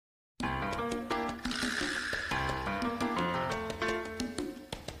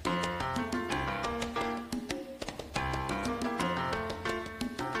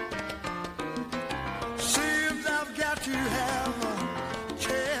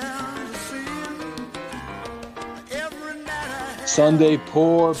Sunday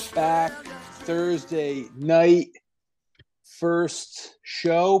pour back Thursday night. First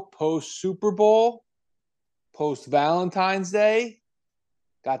show post Super Bowl, post Valentine's Day.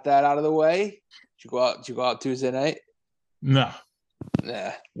 Got that out of the way. Did you go out Tuesday night? No.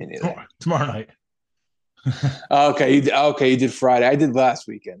 Nah, me neither. Tomorrow night. Okay, you did Friday. I did last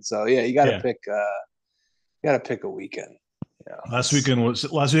weekend. So yeah, you got to Yeah. pick. You got to pick a weekend. You know, last weekend was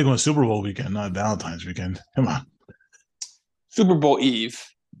Super Bowl weekend, not Valentine's weekend. Come on. Super Bowl Eve.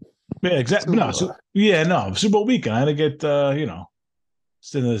 Yeah, exactly. No, Super Bowl weekend. I had to get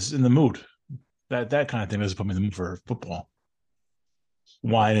in the mood. That kind of thing doesn't put me in the mood for football.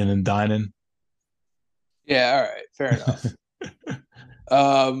 Wining and dining. Yeah, all right, fair enough.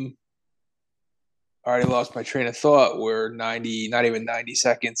 I already lost my train of thought. We're not even 90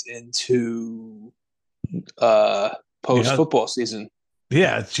 seconds into post football season.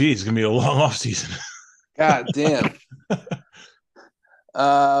 Yeah, geez, it's gonna be a long off season. God damn.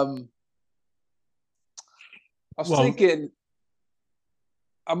 I was thinking,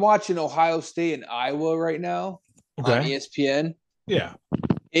 I'm watching Ohio State and Iowa right now on ESPN. Yeah.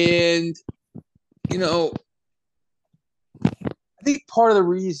 And, I think part of the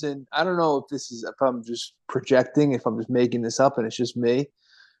reason, I don't know if I'm just projecting, if I'm just making this up and it's just me.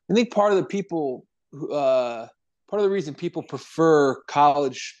 I think part of the reason people prefer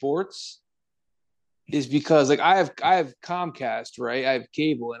college sports is because I have Comcast, right? I have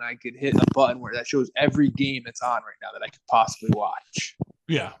cable and I could hit a button where that shows every game that's on right now that I could possibly watch.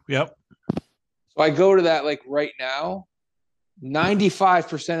 Yeah. Yep. So I go to that right now.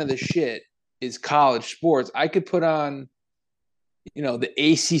 95% of the shit is college sports. I could put on, the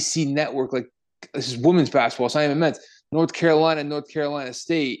ACC network, this is women's basketball, it's not even men's, North Carolina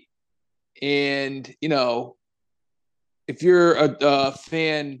State. And, if you're a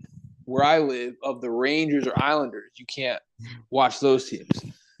fan where I live of the Rangers or Islanders, you can't watch those teams.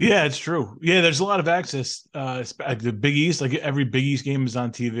 Yeah, it's true. Yeah, there's a lot of access. The Big East, every Big East game is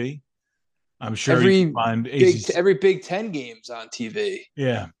on TV. I'm sure you can find every Big Ten game's on TV.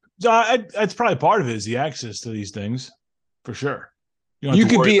 Yeah. So that's probably part of it, is the access to these things, for sure. You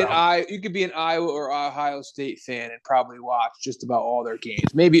could be an Iowa or Ohio State fan and probably watch just about all their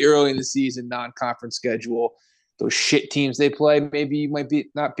games. Maybe early in the season, non-conference schedule, those shit teams they play, maybe you might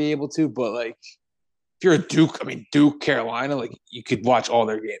not be able to. But if you're a Duke, Carolina, you could watch all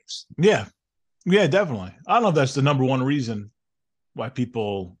their games. Yeah, definitely. I don't know if that's the number one reason why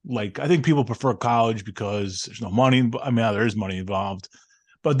people I think people prefer college because there's no money. There is money involved,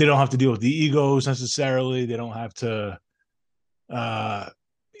 but they don't have to deal with the egos necessarily. They don't have to.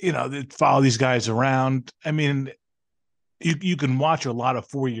 They follow these guys around. You can watch a lot of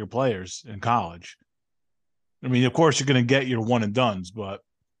 4-year players in college. Of course, you're going to get your one and dones, but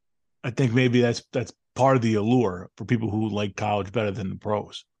I think maybe that's part of the allure for people who like college better than the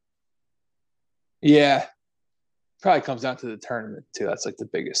pros. Yeah, probably comes down to the tournament too. That's the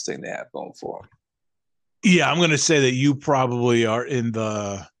biggest thing they have going for them. Yeah, I'm going to say that you probably are in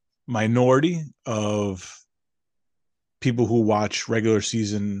the minority of people who watch regular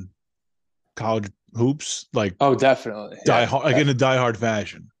season college hoops, definitely, in a diehard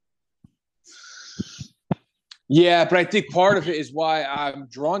fashion. Yeah, but I think part of it is why I'm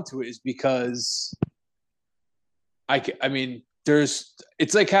drawn to it is because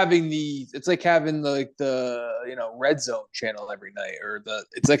it's like having the Red Zone channel every night,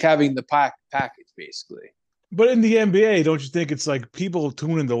 it's like having the package basically. But in the NBA, don't you think it's people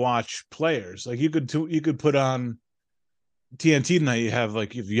tune in to watch players? You could put on TNT tonight. You have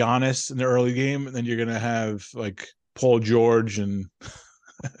Giannis in the early game, and then you're gonna have Paul George and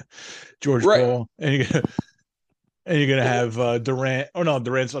George Paul, and you're gonna have Durant. Oh no,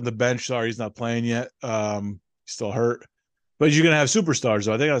 Durant's on the bench. Sorry, he's not playing yet. He's still hurt. But you're gonna have superstars.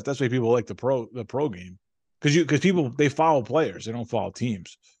 So I think that's why people like the pro game, because people they follow players, they don't follow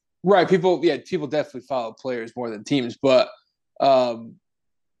teams. Right. People definitely follow players more than teams, but I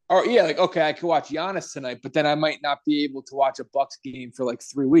could watch Giannis tonight, but then I might not be able to watch a Bucks game for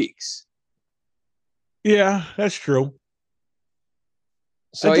 3 weeks. Yeah, that's true.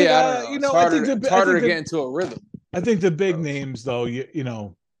 So I don't know. It's harder to get into a rhythm. I think the big names, though, I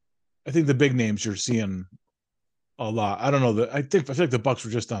think the big names you're seeing a lot. I don't know. I feel like the Bucks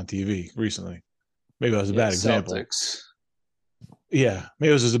were just on TV recently. Maybe that was a bad example. Celtics. Yeah,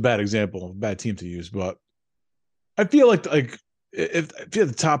 maybe this is a bad example, a bad team to use, but I feel like if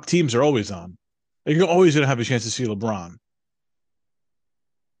the top teams are always on, you're always going to have a chance to see LeBron.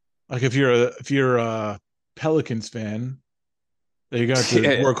 If you're a Pelicans fan, you're going to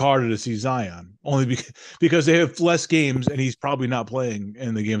have to work harder to see Zion, only because they have less games and he's probably not playing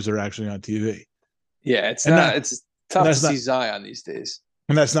in the games that are actually on TV. Yeah, it's Tough to see Zion these days.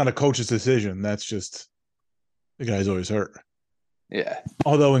 And that's not a coach's decision. That's just the guy's always hurt. Yeah.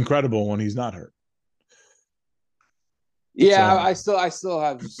 Although incredible when he's not hurt. Yeah, so, I still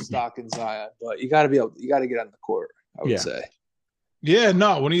have stock in Zion, but you got to get on the court, I would say. Yeah,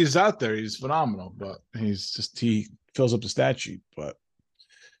 no, when he's out there, he's phenomenal, but he fills up the stat sheet. But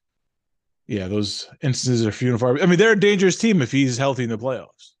yeah, those instances are few and far. I mean, they're a dangerous team if he's healthy in the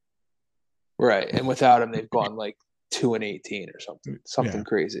playoffs. Right. And without him, they've gone like 2-18 or something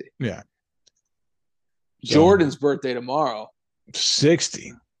crazy. Yeah. Jordan's birthday tomorrow.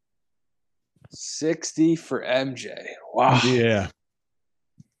 60. 60 for MJ. Wow. Yeah.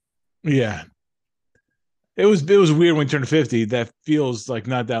 Yeah. It was weird when he turned 50. That feels like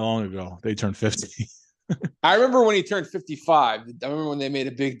not that long ago. They turned 50. I remember when he turned 55. I remember when they made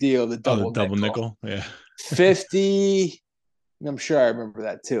a big deal of the double nickel. Yeah. 50. I'm sure I remember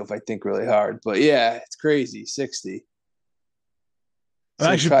that too if I think really hard. But yeah, it's crazy. 60. So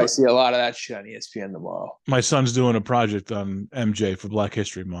I should probably see a lot of that shit on ESPN tomorrow. My son's doing a project on MJ for Black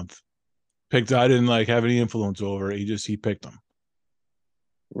History Month. I didn't have any influence over it. He picked them.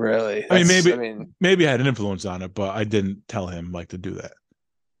 Really? Maybe I had an influence on it, but I didn't tell him to do that.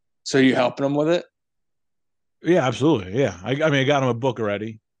 So you helping him with it? Yeah, absolutely. Yeah. I got him a book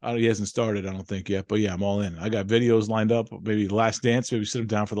already. He hasn't started, I don't think yet, but yeah, I'm all in. I got videos lined up. Maybe Last Dance. Maybe sit him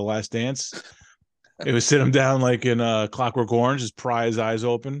down for the Last Dance. It was sit him down like in Clockwork Orange, just pry his eyes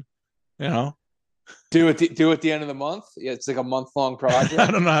open, Do it at the end of the month. Yeah, it's like a month-long project.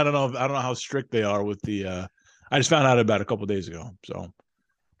 I don't know how strict they are with the. I just found out about it a couple of days ago. So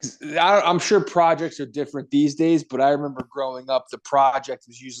I'm sure projects are different these days, but I remember growing up, the project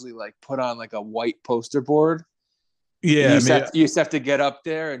was usually put on a white poster board. Yeah, you used to have to get up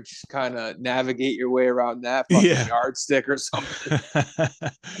there and just kind of navigate your way around that yardstick or something.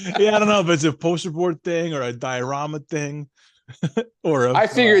 Yeah, I don't know if it's a poster board thing or a diorama thing, I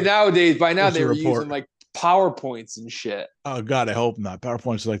figured nowadays by now they were using PowerPoints and shit. Oh God, I hope not.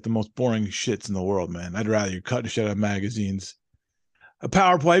 PowerPoints are the most boring shits in the world, man. I'd rather you cut shit out of magazines. A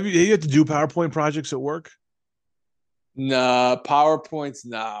PowerPoint. You have to do PowerPoint projects at work. No, PowerPoints.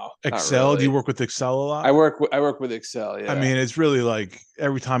 No. Excel. Really. Do you work with Excel a lot? I work with Excel. Yeah. I mean, it's really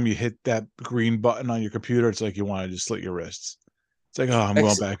every time you hit that green button on your computer, it's you want to just slit your wrists. It's oh, I'm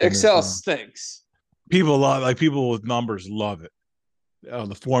going back. Excel stinks. People love people with numbers love it. Oh,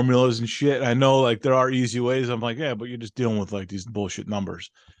 the formulas and shit. I know there are easy ways. I'm yeah, but you're just dealing with these bullshit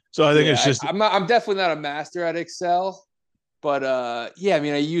numbers. So I think it's just. I'm definitely not a master at Excel. But I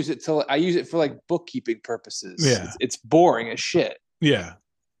use it for bookkeeping purposes. Yeah, it's boring as shit. Yeah,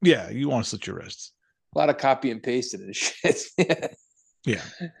 you want to slit your wrists. A lot of copy and pasting and shit. Yeah.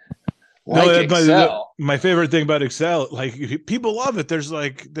 Excel. My favorite thing about Excel, people love it. There's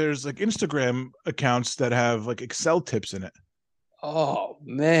Instagram accounts that have Excel tips in it. Oh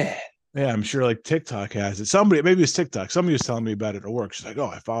man. Yeah, I'm sure TikTok has it. Maybe it's TikTok. Somebody was telling me about it at work. She's oh,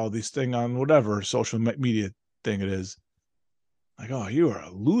 I follow this thing on whatever social media thing it is. Oh, you are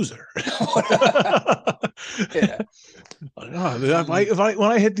a loser. Yeah. When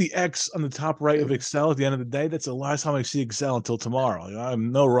I hit the X on the top right of Excel at the end of the day, that's the last time I see Excel until tomorrow. I'm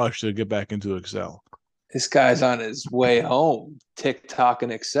in no rush to get back into Excel. This guy's on his way home, TikTok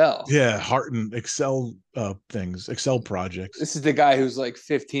and Excel. Yeah, Heart and Excel things, Excel projects. This is the guy who's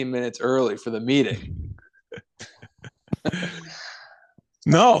 15 minutes early for the meeting.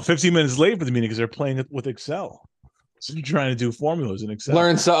 No, 15 minutes late for the meeting because they're playing it with Excel. So you're trying to do formulas in Excel.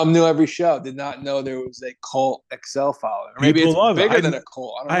 Learn something new every show. Did not know there was a cult Excel following. Or maybe it's bigger than a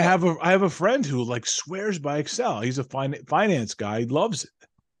cult. I have a friend who swears by Excel. He's a finance guy. He loves it.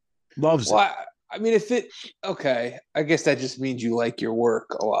 Loves it. I mean, I guess that just means you like your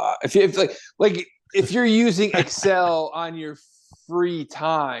work a lot. If you're using Excel on your free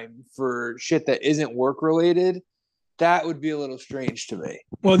time for shit that isn't work related, that would be a little strange to me.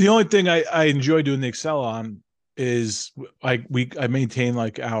 Well, the only thing I enjoy doing the Excel on is I maintain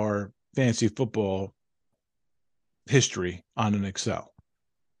our fantasy football history on an Excel.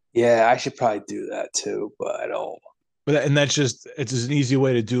 Yeah, I should probably do that too, but I don't. But that's just it's an easy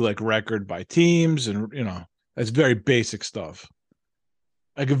way to do record by teams, and that's very basic stuff.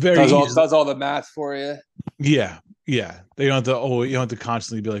 Does all the math for you. Yeah. You don't have to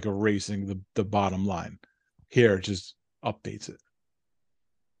constantly be erasing the bottom line. Here, it just updates it.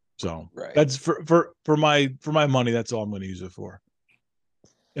 So that's for my money. That's all I'm going to use it for,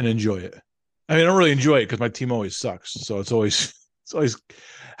 and enjoy it. I mean, I don't really enjoy it because my team always sucks. So it's always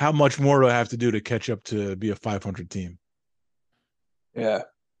how much more do I have to do to catch up to be a 500 team? Yeah.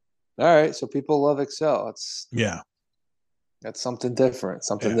 All right. So people love Excel. That's something different,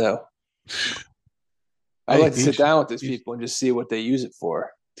 something new. I'd Hey, like to sit teach down with these teach people and just see what they use it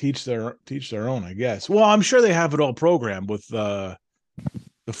for. teach their own, I guess. Well, I'm sure they have it all programmed with the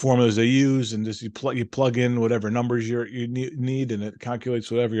formulas they use, and just you plug in whatever numbers you need, and it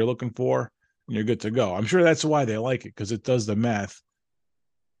calculates whatever you're looking for, and you're good to go. I'm sure that's why they like it, because it does the math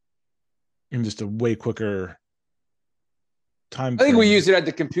in just a way quicker time I think we frame. use it at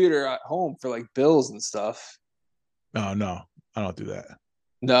the computer at home for like bills and stuff. Oh no, I don't do that.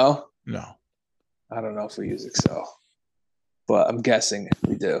 No, No. I don't know if we use Excel, but I'm guessing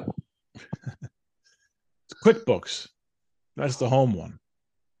we do. QuickBooks. That's the home one.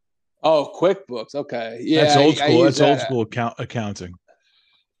 Oh, QuickBooks. Okay, That's yeah, old I school. use That's old that. school accounting.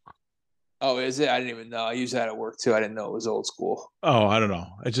 Oh, is it? I didn't even know. I use that at work too. I didn't know it was old school. Oh, I don't know.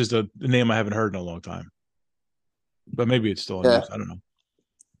 It's just a name I haven't heard in a long time. But maybe it's still in Yeah. use. I don't know.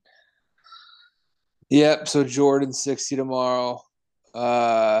 Yep. So Jordan 60 tomorrow.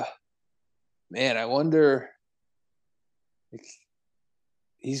 Uh, man, I wonder. Like,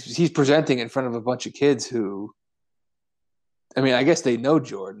 he's presenting in front of a bunch of kids who. I mean, I guess they know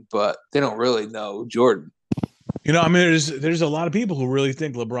Jordan, but they don't really know Jordan. I mean, there's a lot of people who really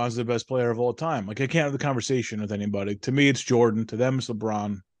think LeBron's the best player of all time. Like, I can't have the conversation with anybody. To me, it's Jordan. To them, it's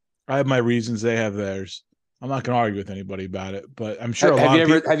LeBron. I have my reasons. They have theirs. I'm not going to argue with anybody about it. But I'm sure a Have lot you of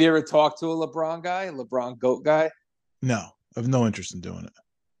ever people. have you ever talked to a LeBron guy, LeBron goat guy? No, I have no interest in doing it.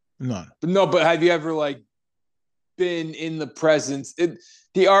 None. No, but have you ever like been in the presence?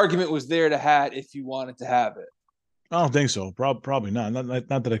 The argument was there to have if you wanted to have it. I don't think so. Probably not. Not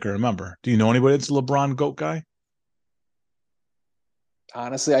that I can remember. Do you know anybody that's a LeBron GOAT guy?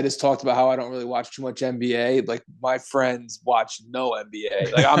 Honestly, I just talked about how I don't really watch too much NBA. Like my friends watch no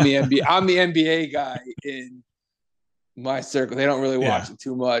NBA. Like I'm the NBA guy in my circle. They don't really Yeah. watch it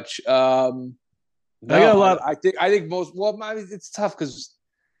too much. I got a No, lot. I think most. Well, it's tough because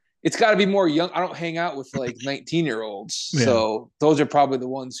it's got to be more young. I don't hang out with like 19-year-olds, Yeah. so those are probably the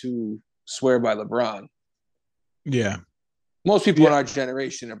ones who swear by LeBron. Yeah. Most people in Yeah. our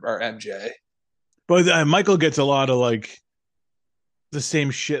generation are MJ. But Michael gets a lot of like the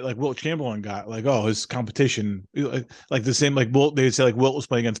same shit like Wilt Chamberlain got. Like, oh, his competition, like the same. Like Wilt, they'd say like Wilt was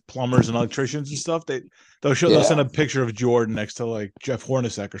playing against plumbers and electricians and stuff. They'll send Yeah, a picture of Jordan next to like Jeff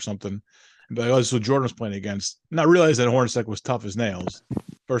Hornacek or something, and be like, oh, this is what Jordan was playing against. Not realize that Hornacek was tough as nails,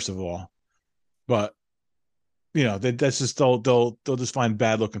 first of all. But that's just they'll just find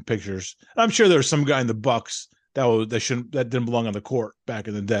bad looking pictures. I'm sure there was some guy in the Bucks that didn't belong on the court back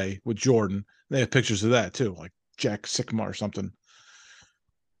in the day with Jordan. They have pictures of that too, like Jack Sigma or something.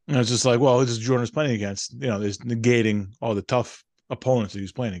 And it's just like, well, this is Jordan's playing against. There's negating all the tough opponents that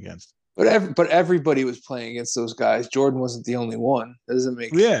he's playing against. but everybody was playing against those guys. Jordan wasn't the only one. That doesn't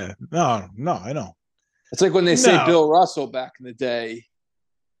make. Yeah, no, I know. It's like when they say No, Bill Russell back in the day.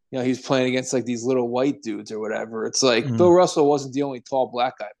 He was playing against like these little white dudes or whatever. It's like Bill Russell wasn't the only tall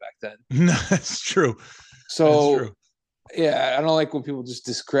black guy back then. no, that's true. That's So true. yeah, I don't like when people just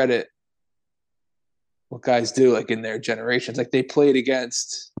discredit what guys do like in their generations. Like they played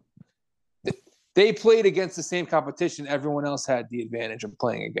against the same competition everyone else had the advantage of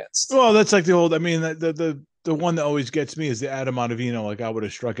playing against. Well, that's like the old. I mean, the one that always gets me is the Adam Ottavino. Like, I would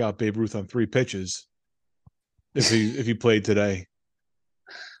have struck out Babe Ruth on 3 pitches if he played today.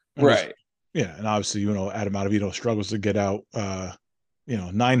 Right. Yeah, and obviously, Adam Ottavino struggles to get out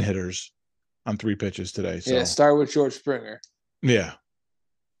 9 hitters on 3 pitches today. So Yeah, start with George Springer. yeah.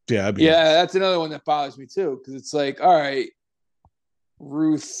 Yeah, that's another one that bothers me too, because it's like, all right,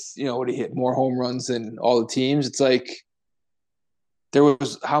 Ruth, what he hit more home runs than all the teams. It's like there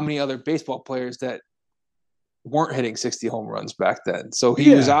was how many other baseball players that weren't hitting 60 home runs back then. So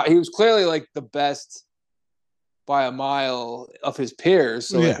he was out. He was clearly like the best by a mile of his peers.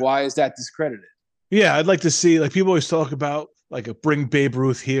 So like, why is that discredited? Yeah, I'd like to see, like, people always talk about like bring Babe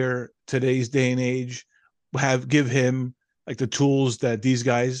Ruth here today's day and age, give him like the tools that these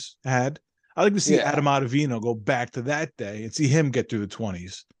guys had. I'd like to see Adam Ottavino go back to that day and see him get through the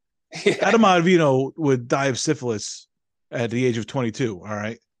 20s. Yeah. Adam Ottavino would die of syphilis at the age of 22. All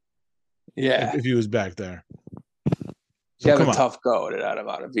right. Yeah. If he was back there. So you have a tough go at Adam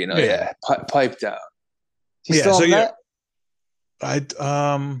Ottavino. Yeah. Pipe down. He's still on that?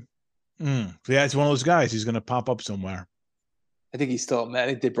 Yeah, it's one of those guys. He's going to pop up somewhere. I think he's still mad. I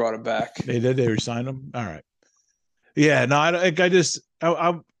think they brought him back. They did. They re-signed him. All right. Yeah. No,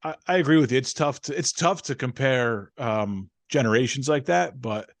 I agree with you. It's tough to compare generations like that,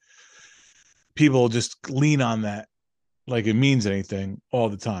 but people just lean on that like it means anything all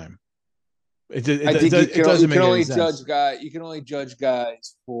the time. It doesn't make any sense. You can only judge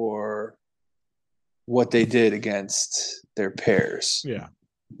guys for what they did against their peers. Yeah.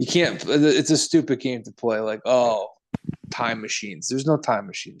 You can't. It's a stupid game to play. Like, oh, time machines. There's no time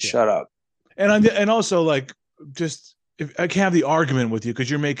machines. Yeah. Shut up. And also like just if I can have the argument with you because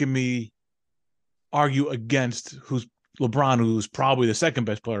you're making me argue against who's LeBron, who's probably the second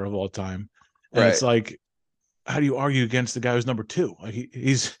best player of all time, and Right. it's like, how do you argue against the guy who's number two? Like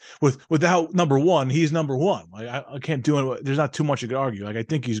he's without number one, he's number one. Like I can't do it. There's not too much you could argue. Like I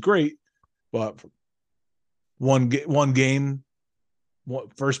think he's great, but one game,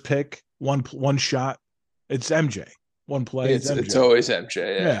 first pick, one shot, it's MJ. One play, it's MJ. It's always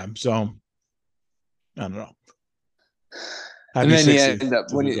MJ. Yeah. So I don't know. And then you end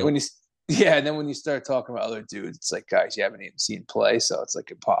up when you and then when you start talking about other dudes, it's like guys you haven't even seen play, so it's like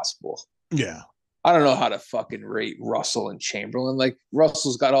impossible. Yeah. I don't know how to fucking rate Russell and Chamberlain. Like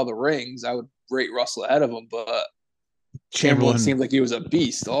Russell's got all the rings. I would rate Russell ahead of him, but Chamberlain seemed like he was a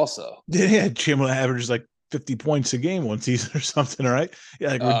beast also. Yeah, Chamberlain averages like 50 points a game one season or something, right? Yeah,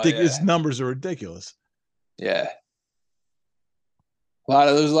 like ridiculous. His numbers are ridiculous. Yeah.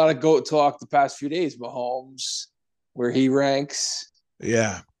 There's a lot of GOAT talk the past few days. Mahomes, where he ranks.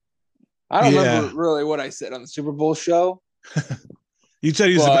 Yeah. I don't remember really what I said on the Super Bowl show. You said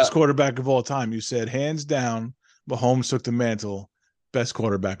he's the best quarterback of all time. You said hands down, Mahomes took the mantle, best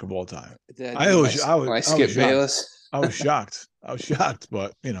quarterback of all time. I was shocked. I was shocked,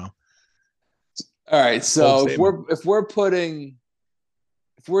 but you know. All right, so if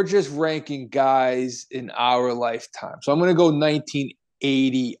we're just ranking guys in our lifetime, so I'm going to go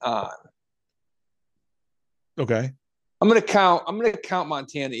 1980 on. Okay. I'm going to count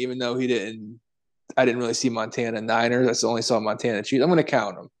Montana, even though I didn't really see Montana Niners. I only saw Montana Chiefs. I'm going to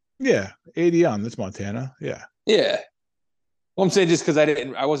count them. Yeah, 80 on. That's Montana. Yeah. Yeah. Well, I'm saying just because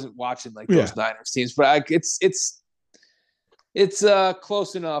I wasn't watching like those Niners teams, but it's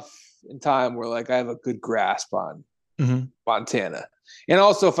close enough in time where like I have a good grasp on Montana. And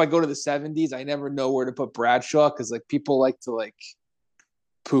also, if I go to the 70s, I never know where to put Bradshaw because like people like to like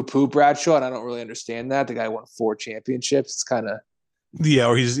poo Bradshaw, and I don't really understand that. The guy won 4 championships. It's kind of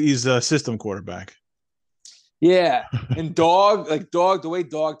or he's a system quarterback. Yeah, and Dog, the way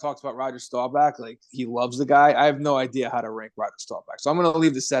Dog talks about Roger Staubach, like he loves the guy. I have no idea how to rank Roger Staubach, so I'm going to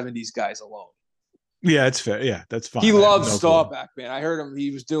leave the 70s guys alone. Yeah, it's fair. Yeah, that's fine. He loves Staubach, man. I heard him.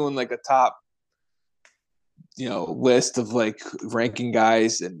 He was doing like a top, list of like ranking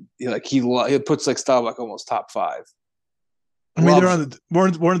guys, and he puts like Staubach almost top 5. I mean,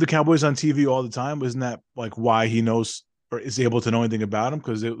 weren't the Cowboys on TV all the time? Isn't that like why he knows or is able to know anything about him?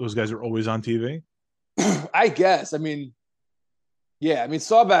 Because those guys are always on TV. I guess. I mean, yeah. I mean,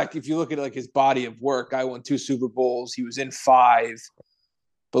 Staubach, if you look at like his body of work, guy won 2 Super Bowls. He was in 5,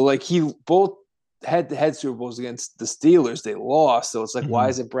 but like he both head-to-head Super Bowls against the Steelers, they lost. So it's like, why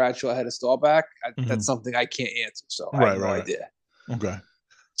is it Bradshaw ahead of Staubach? That's something I can't answer. So I have no idea. Okay.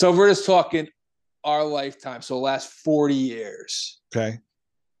 So if we're just talking our lifetime, so last 40 years. Okay.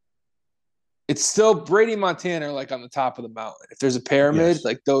 It's still Brady, Montana are like on the top of the mountain. If there's a pyramid,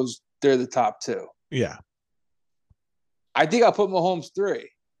 like those, they're the top 2. Yeah. I think I'll put Mahomes 3.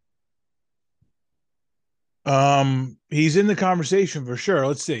 He's in the conversation for sure.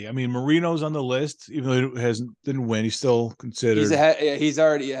 Let's see. I mean, Marino's on the list, even though he didn't win. He's still considered. He's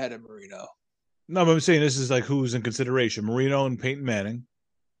already ahead of Marino. No, but I'm saying this is like who's in consideration: Marino and Peyton Manning.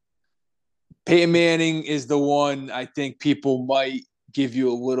 Peyton Manning is the one I think people might give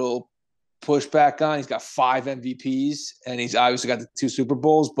you a little pushback on. He's got 5 MVPs, and he's obviously got the 2 Super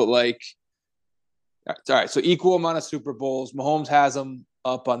Bowls. But like, all right, so equal amount of Super Bowls. Mahomes has them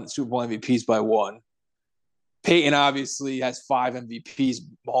up on the Super Bowl MVPs by 1. Peyton obviously has 5 MVPs.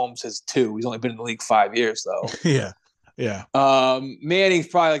 Mahomes has 2. He's only been in the league 5 years, though. Yeah. Manning's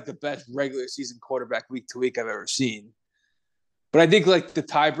probably like the best regular season quarterback week to week I've ever seen. But I think like the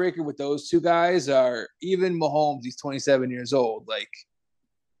tiebreaker with those 2 guys are even Mahomes. He's 27 years old. Like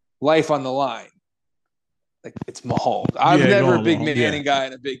life on the line. Like it's Mahomes. I'm never a big Mahomes, Manning guy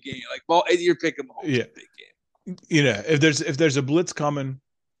in a big game. Like, well, you're picking Mahomes in a big game. If there's a blitz coming,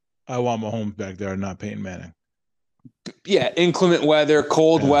 I want Mahomes back there, not Peyton Manning. Yeah, inclement weather,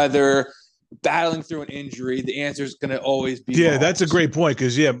 cold weather, battling through an injury. The answer is going to always be Mahomes. That's a great point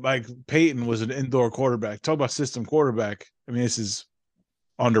because like Peyton was an indoor quarterback. Talk about system quarterback. I mean, this is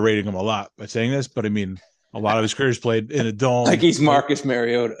underrating him a lot by saying this, but I mean, a lot of his career's played in a dome, like he's Marcus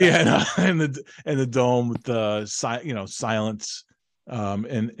Mariota. Yeah, in the dome with the silence,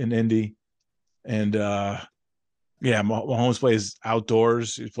 in Indy, and Mahomes plays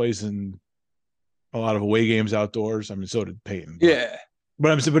outdoors. He plays in a lot of away games outdoors. I mean, so did Peyton.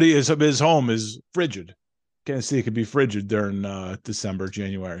 But his home is frigid. Kansas City could be frigid during December,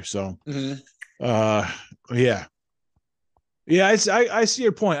 January. So, yeah. Yeah, I see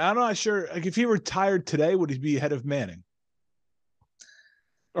your point. I'm not sure. Like, if he retired today, would he be ahead of Manning?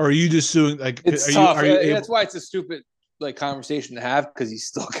 Or are you just suing? Like, It's are tough. you That's able? why it's a stupid like conversation to have because he's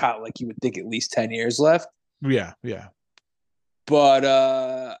still got like you would think at least 10 years left. Yeah, yeah.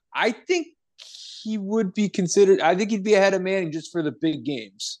 But I think he would be considered. I think he'd be ahead of Manning just for the big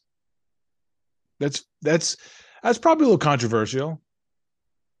games. That's probably a little controversial.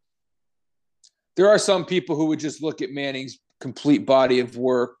 There are some people who would just look at Manning's complete body of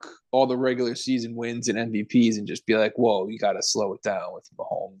work, all the regular season wins and MVPs, and just be like, "Whoa, you got to slow it down with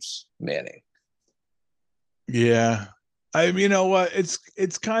Mahomes, Manning." Yeah. You know what?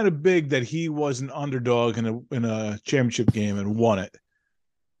 It's kind of big that he was an underdog in a championship game and won it.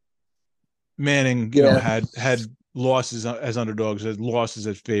 Manning, Yeah, had losses as underdogs, as losses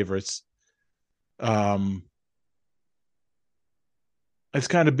as favorites. Um, it's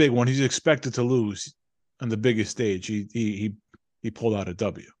kind of big when he's expected to lose on the biggest stage. He pulled out a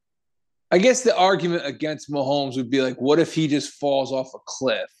W. I guess the argument against Mahomes would be like, what if he just falls off a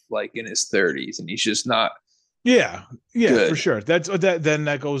cliff like in his 30s and he's just not Yeah, yeah, for good? sure. That's that. Then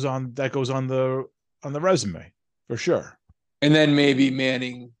that goes on the resume for sure. And then maybe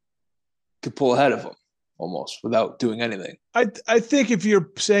Manning could pull ahead of him almost without doing anything. I think if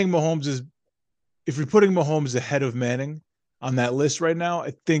you're saying if you're putting Mahomes ahead of Manning on that list right now,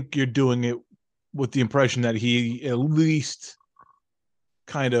 I think you're doing it with the impression that he at least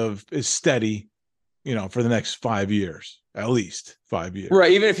kind of is steady, for the next 5 years, at least 5 years.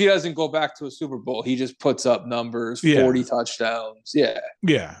 Right. Even if he doesn't go back to a Super Bowl, he just puts up numbers, Yeah, 40 touchdowns. Yeah.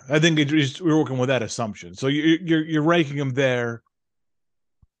 yeah. I think we're working with that assumption. So you're ranking him there,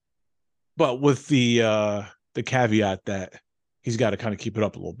 but with the caveat that he's got to kind of keep it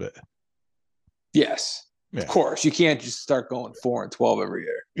up a little bit. Yes. Yeah. Of course. You can't just start going 4-12 every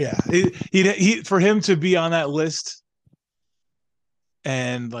year. Yeah. He for him to be on that list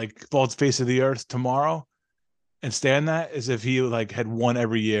and like fall to the face of the earth tomorrow and stay on that as if he like had won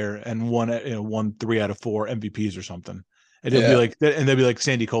every year and won 3 out of 4 MVPs or something. And it'll be like, and they'll be like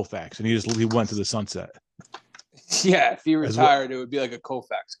Sandy Koufax, and he went to the sunset. Yeah, if he As well. retired, it would be like a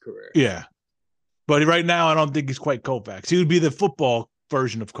Koufax career. Yeah, but right now I don't think he's quite Koufax. He would be the football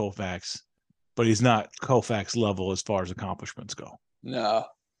version of Koufax, but he's not Koufax level as far as accomplishments go. No,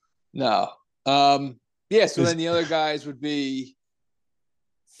 no. Yeah, so then the other guys would be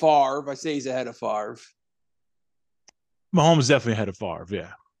Favre. I say he's ahead of Favre. Mahomes is definitely ahead of Favre.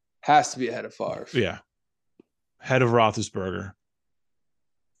 Yeah, has to be ahead of Favre. Yeah, ahead of Roethlisberger.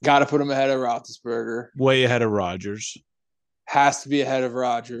 Got to put him ahead of Roethlisberger. Way ahead of Rodgers. Has to be ahead of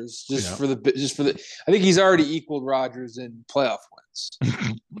Rodgers for the. I think he's already equaled Rodgers in playoff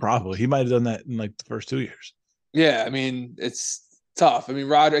wins. Probably he might have done that in like the first 2 years. Yeah, I mean it's tough. I mean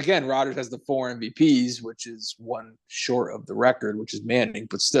Rodgers has the 4 MVPs, which is one short of the record, which is Manning,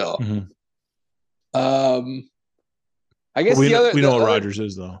 but still. Mm-hmm. I guess we know what Rodgers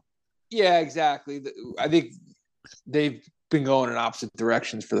is though. Yeah, exactly. I think they've been going in opposite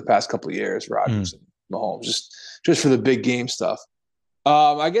directions for the past couple of years, Rodgers and Mahomes, just for the big game stuff.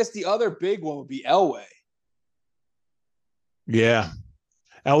 I guess the other big one would be Elway. Yeah.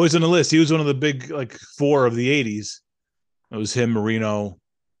 Elway's on the list. He was one of the big like 4 of the 80s. It was him, Marino,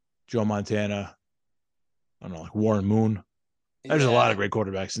 Joe Montana, I don't know, like Warren Moon. There's a lot of great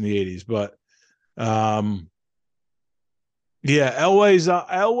quarterbacks in the 80s, but yeah,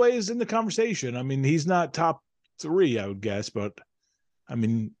 Elway's in the conversation. I mean, he's not top 3, I would guess, but I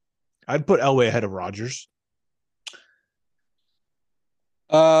mean, I'd put Elway ahead of Rodgers.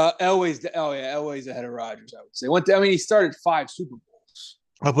 Elway's ahead of Rodgers, I would say. He started 5 Super Bowls.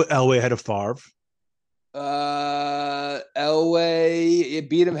 I'll put Elway ahead of Favre. Elway, it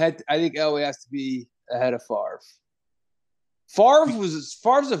beat him head. I think Elway has to be ahead of Favre.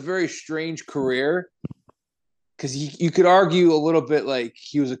 Favre's a very strange career because you could argue a little bit like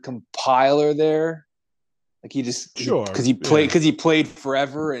he was a compiler there. Like he just because he played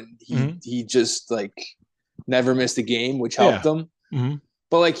forever and he just like never missed a game, which helped him. Mm-hmm.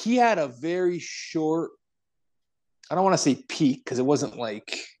 But like he had a very short, I don't want to say peak because it wasn't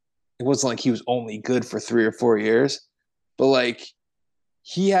like he was only good for 3 or 4 years, but like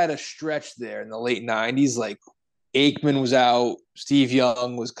he had a stretch there in the late 90s. Like Aikman was out, Steve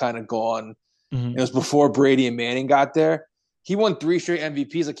Young was kind of gone. Mm-hmm. It was before Brady and Manning got there. He won 3 straight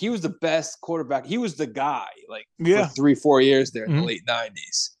MVPs. Like he was the best quarterback. He was the guy. Like for 3-4 years there in the late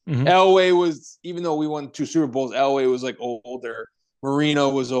 90s. Mm-hmm. Elway was, even though we won 2 Super Bowls, Elway was like older. Marino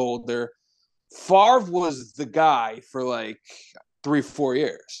was older. Favre was the guy for like 3-4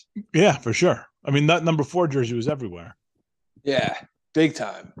 years. Yeah, for sure. I mean, that number 4 jersey was everywhere. Yeah, big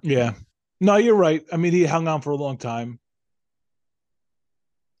time. Yeah. No, you're right. I mean, he hung on for a long time.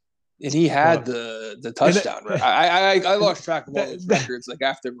 And he had But the and touchdown. I lost track of all that, those that, records like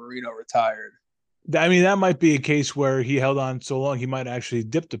after Marino retired. I mean, that might be a case where he held on so long he might actually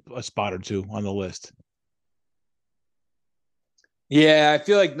dipped a spot or two on the list. Yeah, I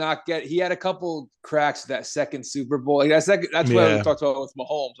feel like he had a couple cracks that second Super Bowl. Like that's why we Yeah, talked about with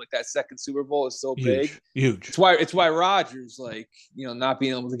Mahomes. Like that second Super Bowl is so big. huge. It's why Rodgers, like, not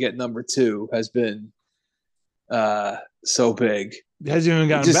being able to get number 2 has been so big. He hasn't even He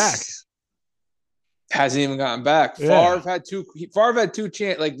gotten back. just hasn't even gotten back. Yeah. Favre had two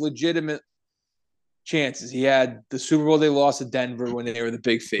legitimate chances. He had the Super Bowl they lost to Denver when they were the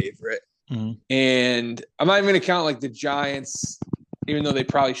big favorite. Mm-hmm. And I'm not even going to count like the Giants, even though they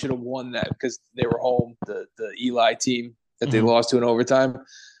probably should have won that because they were home, the Eli team that they lost to in overtime.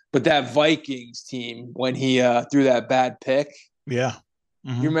 But that Vikings team, when he threw that bad pick. Yeah.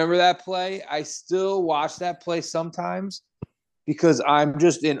 You remember that play? I still watch that play sometimes because I'm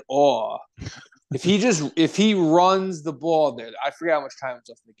just in awe. If he runs the ball there, I forget how much time was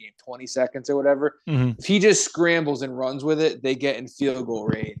left in the game, 20 seconds or whatever. Mm-hmm. If he just scrambles and runs with it, they get in field goal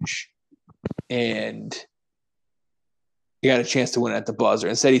range. And he got a chance to win at the buzzer.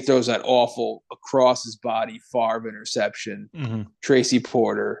 Instead, he throws that awful across his body Favre interception, Tracy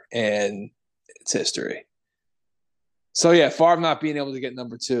Porter, and it's history. So, yeah, Favre not being able to get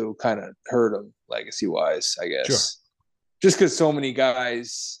number 2 kind of hurt him legacy-wise, I guess. Sure. Just because so many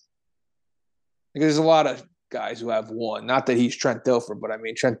guys – there's a lot of guys who have 1. Not that he's Trent Dilfer, but, I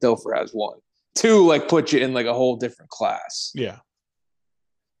mean, Trent Dilfer has 1. 2, put you in, a whole different class. Yeah.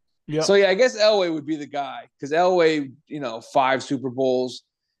 Yeah. So, yeah, I guess Elway would be the guy because Elway, 5 Super Bowls.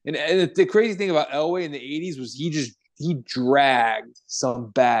 And the crazy thing about Elway in the 80s was he dragged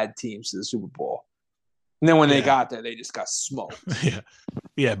some bad teams to the Super Bowl. And then when they got there, they just got smoked. Yeah.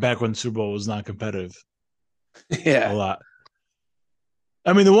 Yeah, back when Super Bowl was not competitive. Yeah. A lot.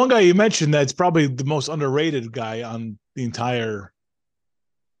 I mean, the one guy you mentioned that's probably the most underrated guy on the entire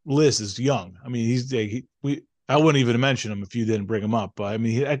list is Young. I mean, I wouldn't even mention him if you didn't bring him up. But I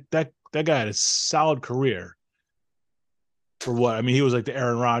mean, that guy had a solid career. For what? I mean, he was like the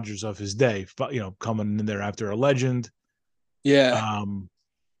Aaron Rodgers of his day. Coming in there after a legend. Yeah.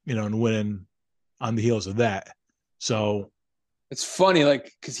 And winning on the heels of that. So it's funny,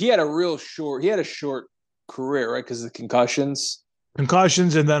 because he had a short career, right? Because of the concussions. And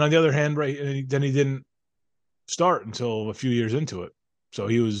then on the other hand, right, then he didn't start until a few years into it. So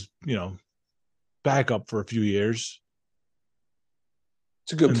he was, back up for a few years.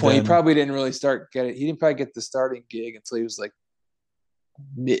 It's a good point. He probably didn't really he didn't probably get the starting gig until he was like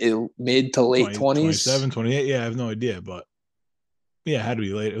mid to late 20s. 27, 28. Yeah, I have no idea. But yeah, it had to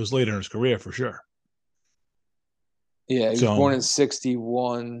be late. It was later in his career for sure. Yeah, he was born in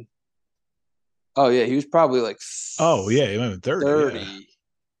 61. Oh, yeah, he was probably he might have been 30. 30. Yeah.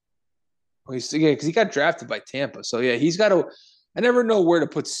 Well, because he got drafted by Tampa. So, yeah, he's got to – I never know where to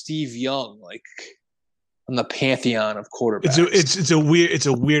put Steve Young, on the pantheon of quarterbacks. It's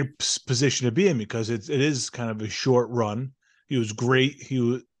a weird position to be in because it is kind of a short run. He was great.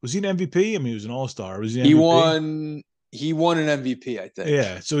 Was he an MVP? I mean, he was an all-star. Was he an MVP? He won an MVP, I think.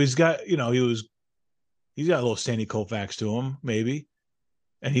 Yeah, so he's got, he's got a little Sandy Koufax to him, maybe.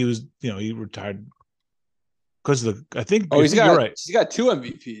 And he was, he retired because of I think. Oh, you're right. He's got 2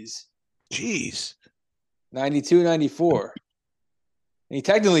 MVPs. Jeez. 92, 94. And he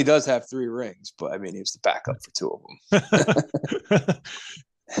technically does have 3 rings, but I mean, he was the backup for 2 of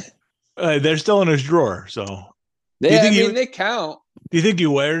them. They're still in his drawer, so. They count. Do you think he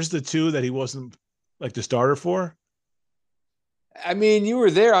wears the 2 that he wasn't the starter for? I mean, you were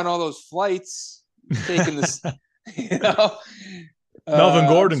there on all those flights, taking this, Melvin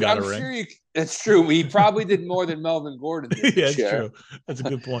Gordon got a ring. Sure that's true. He probably did more than Melvin Gordon did. Yeah, that's true. That's a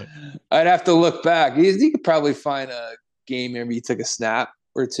good point. I'd have to look back. He could probably find a game where he took a snap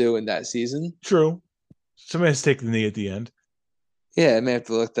or 2 in that season. True. Somebody has to take the knee at the end. Yeah, I may have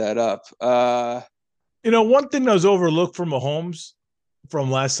to look that up. One thing that was overlooked from Mahomes from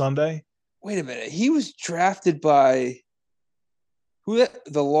last Sunday. Wait a minute. He was drafted by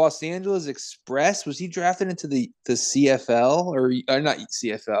the Los Angeles Express? Was he drafted into the CFL or not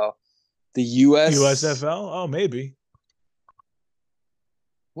CFL? The USFL? Oh, maybe.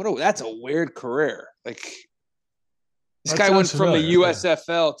 That's a weird career. This That guy went sounds from familiar, the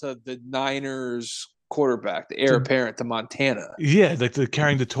USFL to the Niners quarterback, the heir apparent to Montana. Yeah, the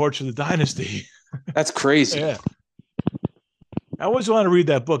carrying the torch of the dynasty. That's crazy. Yeah. I always want to read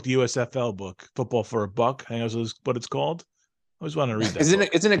that book, the USFL book, Football for a Buck. I think that's what it's called. I always want to read that.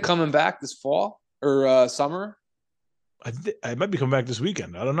 Isn't it coming back this fall or summer? I might be coming back this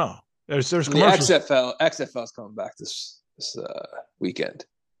weekend. I don't know. There's commercials. The XFL is coming back this weekend.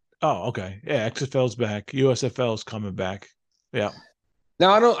 Oh, okay. Yeah, XFL's back. USFL's coming back. Yeah.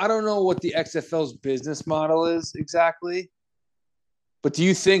 Now I don't know what the XFL's business model is exactly, but do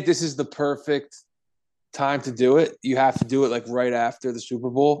you think this is the perfect time to do it? You have to do it like right after the Super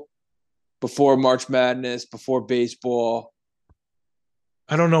Bowl, before March Madness, before baseball.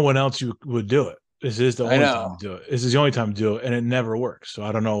 I don't know when else you would do it. This is the I only time know. to do it. This is the only time to do it, and it never works. So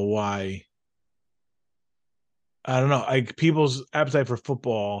I don't know why. I don't know. Like people's appetite for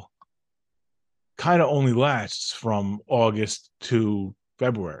football kind of only lasts from August to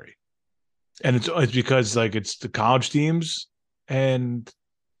February, and it's because like it's the college teams and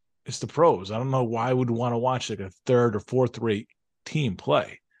it's the pros. I don't know why I would want to watch like a third or fourth rate team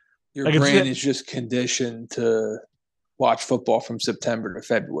play. Your Like it's brain is just conditioned to watch football from September to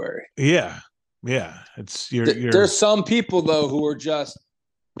February. yeah, yeah. It's There's some people though who are just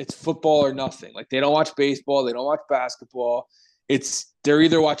it's football or nothing. Like they don't watch baseball, they don't watch basketball. They're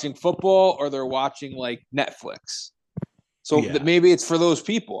either watching football or they're watching like Netflix. So yeah. maybe it's for those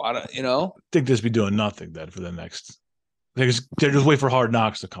people. I don't, I think they'll just be doing nothing then for the next. They're just wait for Hard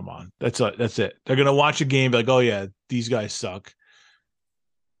Knocks to come on. That's it. They're gonna watch a game, be like, oh yeah, these guys suck.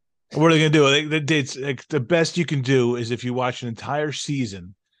 What are they gonna do? It's like the best you can do is if you watch an entire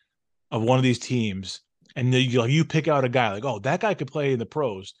season of one of these teams, and you pick out a guy like, oh, that guy could play in the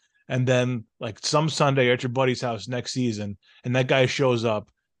pros, and then like some Sunday at your buddy's house next season, and that guy shows up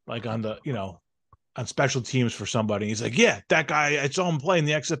like on the on special teams for somebody. He's like, yeah, that guy, I saw him play in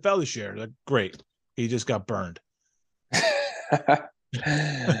the XFL this year. Like, great, he just got burned.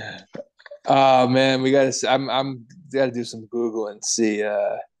 Oh man, we gotta. I'm gotta do some Google and see.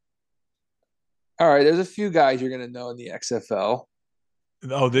 All right, there's a few guys you're gonna know in the XFL.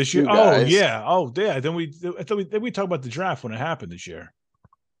 Oh, A this year? few Oh, guys. yeah. Oh, yeah. I thought we talked about the draft when it happened this year.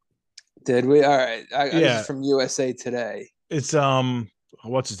 Did we? All right. This is Yeah, from USA Today. it's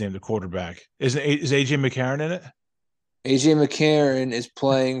what's his name? The quarterback is AJ McCarron in it? AJ McCarron is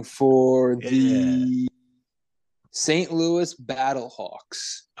playing for Yeah. the St. Louis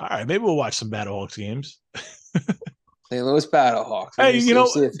Battlehawks. All right, maybe we'll watch some Battlehawks games. St. Louis Battlehawks. Hey, Let me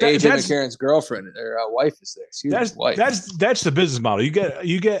see if AJ that's McCarron's girlfriend or wife is there. Excuse me, that's wife. that's the business model.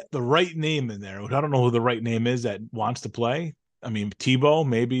 You get the right name in there. I don't know who the right name is that wants to play. I mean, Tebow,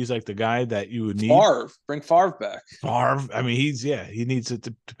 maybe he's like the guy that you would need. Favre. Bring Favre back. Favre, I mean, he needs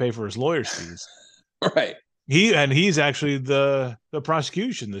to pay for his lawyer's fees. Right. He's actually the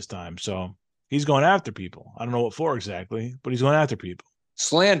prosecution this time, so he's going after people. I don't know what for exactly, but he's going after people.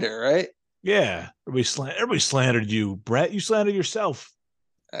 Slander, right? Yeah, everybody slandered you, Brett. You slandered yourself.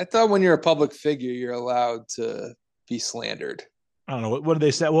 I thought when you're a public figure, you're allowed to be slandered. I don't know what did they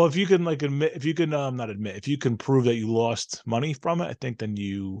say. Well, if you can like admit, if you can not admit, if you can prove that you lost money from it, I think then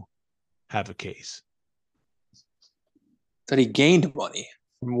you have a case. That he gained money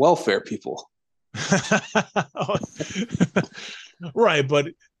from welfare people. Right, but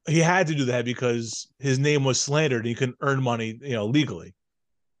he had to do that because his name was slandered and he couldn't earn money, legally.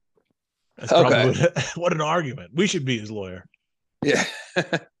 That's probably Okay. what an argument. We should be his lawyer. Yeah.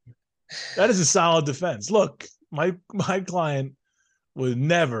 That is a solid defense. Look, my client would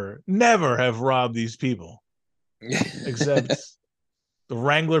never have robbed these people, except the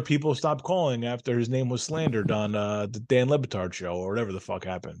Wrangler people stopped calling after his name was slandered on the Dan Le Batard show or whatever the fuck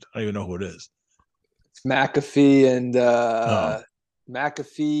happened. I don't even know who it is. It's McAfee and Oh,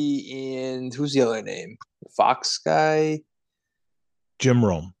 who's the other name? Fox guy. Jim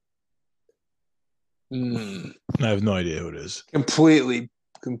Rome. Mm, I have no idea who it is. completely.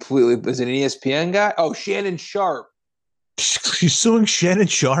 Is it an ESPN guy? Oh, Shannon Sharp. She's suing Shannon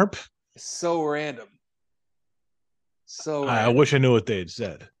Sharp. So random. So I random. wish I knew what they had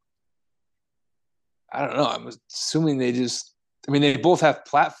said. I don't know. I'm assuming they just. I mean, they both have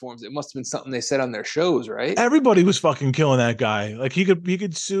platforms. It must have been something they said on their shows, right? Everybody was fucking killing that guy. Like he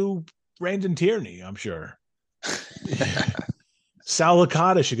could sue Brandon Tierney, I'm sure. Sal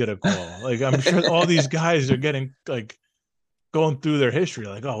Licata should get a call. Like I'm sure all these guys are getting like going through their history.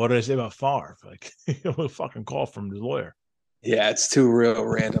 Like, oh, what did I say about Favre? Like, a fucking call from his lawyer. Yeah, it's two real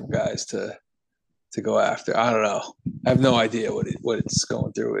random guys to go after. I don't know. I have no idea what's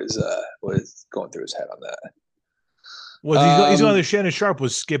going through his head on that. Was he's going after Shannon Sharp?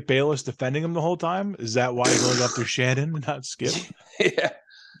 Was Skip Bayless defending him the whole time? Is that why he's going after Shannon and not Skip?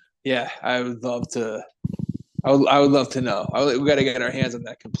 Yeah. I would love to. I would love to know. We got to get our hands on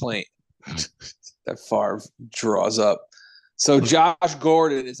that complaint that Favre draws up. So Josh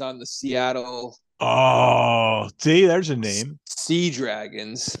Gordon is on the Seattle. Oh, see, there's a name. Sea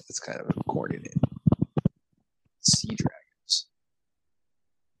Dragons. That's kind of a corny name. Sea Dragons.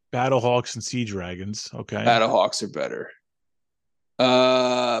 Battlehawks and Sea Dragons. Okay. Battlehawks are better.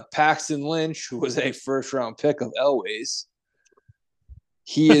 Paxton Lynch, who was a first-round pick of Elway's.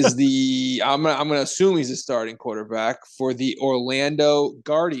 He is the I'm gonna assume he's a starting quarterback for the Orlando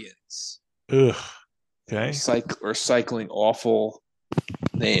Guardians. Ugh. Okay. We're cycling awful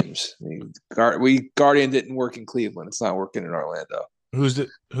names. Guardian didn't work in Cleveland. It's not working in Orlando. Who's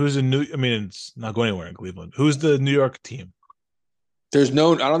the new? I mean, it's not going anywhere in Cleveland. Who's the New York team? I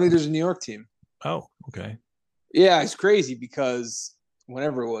don't think there's a New York team. Oh, okay. Yeah, it's crazy because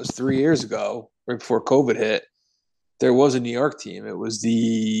whenever it was 3 years ago, right before COVID hit, there was a New York team. It was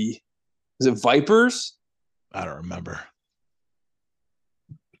is it Vipers? I don't remember.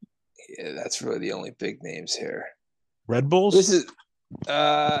 Yeah, that's really the only big names here. Red Bulls? This is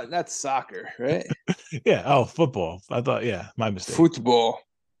that's soccer, right? Yeah. Oh, football. I thought, yeah, my mistake. Football.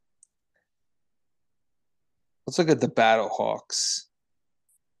 Let's look at the Battlehawks.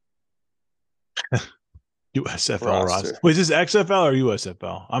 USFL roster. Wait, is this XFL or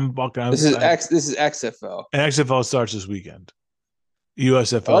USFL? I'm bucking. This is XFL. And XFL starts this weekend.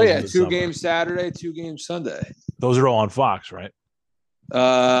 USFL. Oh yeah, 2 games Saturday, 2 games Sunday. Those are all on Fox, right?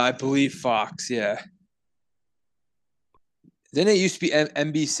 I believe Fox. Yeah. Didn't it used to be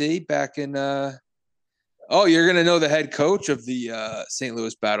NBC back in? Oh, you're gonna know the head coach of the St.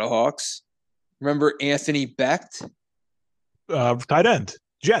 Louis Battlehawks. Remember Anthony Becht? Tight end.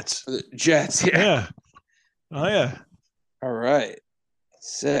 Jets. For the Jets. Yeah. Yeah. Oh yeah. All right.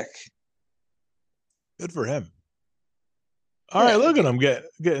 Sick. Good for him. All right, look at them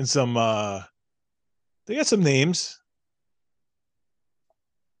getting some. They got some names.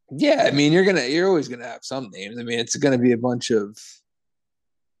 Yeah, I mean you're always gonna have some names. I mean it's gonna be a bunch of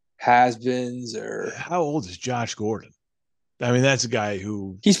has-beens or. How old is Josh Gordon? I mean that's a guy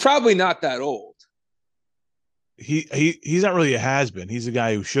who he's probably not that old. He's not really a has-been. He's a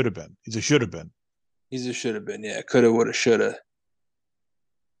guy who should have been. He's a should have been. He's a should have been. Yeah, coulda, woulda, shoulda.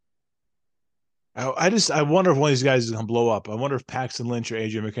 I wonder if one of these guys is gonna blow up. I wonder if Paxton Lynch or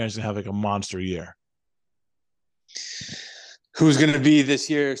AJ McCarron's gonna have like a monster year. Who's going to be this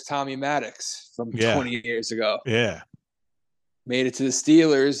year's Tommy Maddox from 20 years ago? Yeah. Made it to the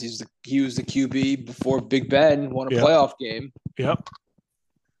Steelers. He was the QB before Big Ben won a playoff game. Yep.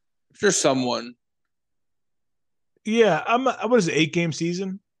 I'm sure someone. Yeah. What is it, 8-game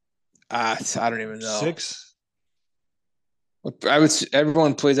season? I don't even know. 6?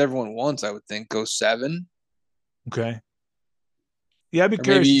 Everyone plays everyone once, I would think. Go 7. Okay. Yeah, I'd be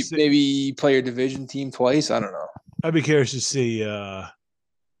curious. Maybe play your division team twice. I don't know. I'd be curious to see how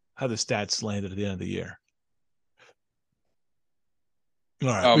the stats landed at the end of the year. All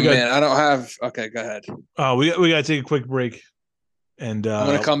right. I don't have. Okay, go ahead. We got to take a quick break, and I'm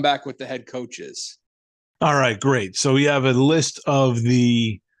going to come back with the head coaches. All right, great. So we have a list of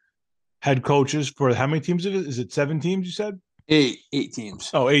the head coaches for how many teams? Is it 7 teams? You said 8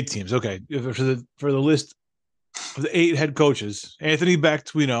 teams. Oh, 8 teams. Okay, for the list of the 8 head coaches, Anthony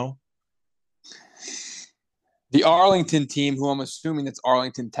Becht, we know. The Arlington team, who I'm assuming it's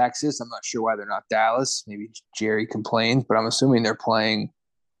Arlington, Texas. I'm not sure why they're not Dallas. Maybe Jerry complained, but I'm assuming they're playing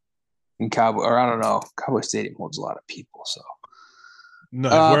in Cowboy, or I don't know. Cowboy Stadium holds a lot of people, so. No,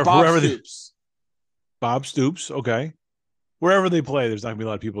 Bob Stoops. Bob Stoops, okay. Wherever they play, there's not going to be a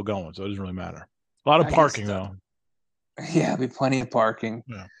lot of people going, so it doesn't really matter. A lot of parking, though. Yeah, there'll be plenty of parking.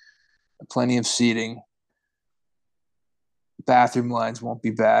 Yeah. Plenty of seating. Bathroom lines won't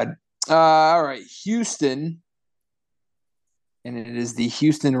be bad. All right, Houston. And it is the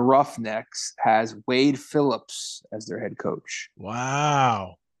Houston Roughnecks, has Wade Phillips as their head coach.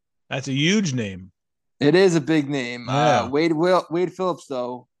 Wow. That's a huge name. It is a big name. Yeah. Wade Phillips,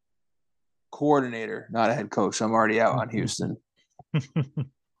 though, coordinator, not a head coach. I'm already out on Houston.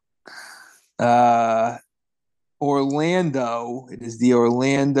 Orlando. It is the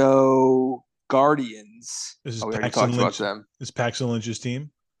Orlando Guardians. We already talked about them. Is Paxton Lynch's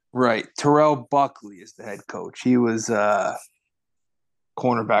team? Right. Terrell Buckley is the head coach. He was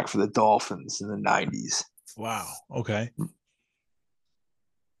cornerback for the Dolphins in the 90s. Wow. Okay.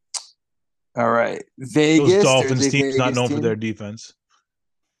 All right. Vegas. Those Dolphins team's not known for their defense.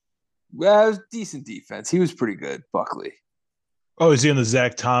 Well, it was decent defense. He was pretty good, Buckley. Oh, is he on the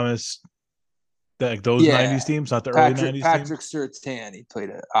Zach Thomas? Like those 90s teams, not the early 90s teams? Patrick Surtain. He played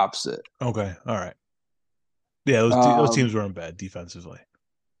it opposite. Okay. All right. Yeah, those teams weren't bad defensively.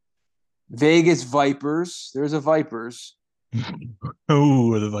 Vegas Vipers. There's a Vipers.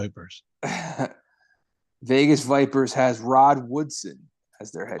 Who are the Vipers? Vegas Vipers has Rod Woodson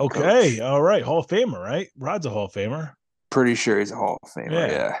as their head coach. Okay, all right. Hall of Famer, right? Rod's a Hall of Famer. Pretty sure he's a Hall of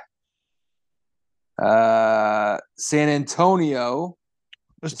Famer, yeah. San Antonio.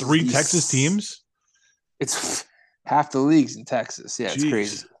 There's 3 Texas teams? It's half the leagues in Texas. Yeah, it's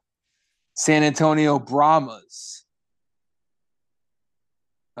crazy. San Antonio Brahmas.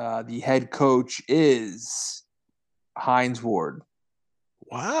 The head coach is Hines Ward.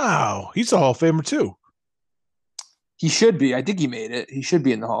 Wow, he's a Hall of Famer too. He should be. I think he made it. He should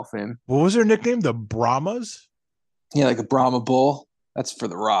be in the Hall of Fame. What was their nickname? The Brahmas? Yeah, like a Brahma Bull. That's for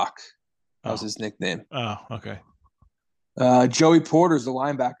The Rock. That was Oh, his nickname. oh, okay, Joey Porter's the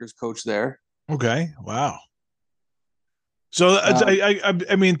linebackers coach there. okay, wow. So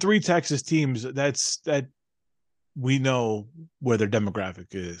I mean, three Texas teams. That we know where their demographic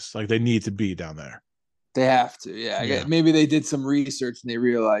is. Like they need to be down there. They have to. Yeah, Yeah, maybe they did some research and they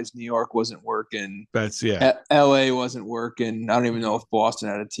realized New York wasn't working. that's yeah. LA wasn't working. I don't even know if Boston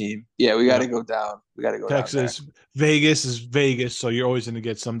had a team. Yeah, we got to Yep. go down. We got to go down there. Texas, Vegas is Vegas, so you're always going to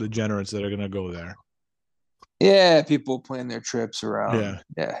get some degenerates that are going to go there. Yeah, people plan their trips Yeah, around.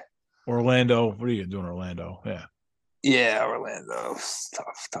 Yeah. Orlando. What are you doing, Orlando? Yeah. Yeah, Orlando.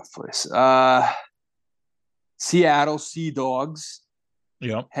 Tough place. Seattle Sea Dogs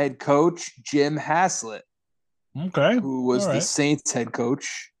Yep. head coach Jim Haslett, Okay. who All was the right. Saints head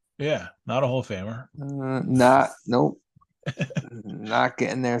coach. Yeah. Not a Hall of Famer. Nope, not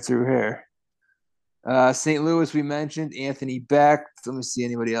getting there through here. St. Louis, we mentioned Anthony Beck. Let me see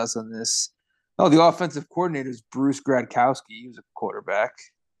anybody else on this. Oh, the offensive coordinator is Bruce Gradkowski. He was a quarterback.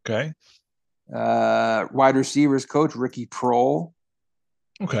 Okay. Wide receivers coach Ricky Prohl.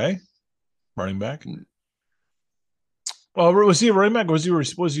 Okay. Running back. Well, was he a running back? Or was he a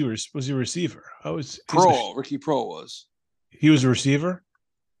receiver? Ricky Prohl was. He was a receiver.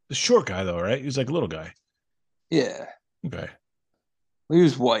 The short guy though, right? He was like a little guy. Yeah. Okay. Well, he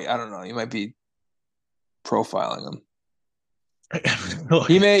was white. I don't know. You might be profiling him.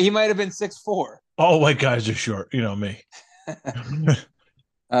 He might have been 6'4". All white guys are short. You know me.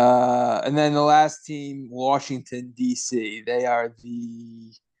 And then the last team, Washington D.C. They are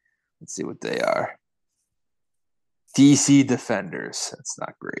the. Let's see what they are. DC Defenders. That's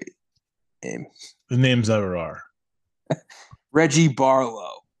not great name. The names ever are. Reggie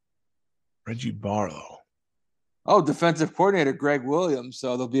Barlow. Reggie Barlow. Oh, defensive coordinator Greg Williams.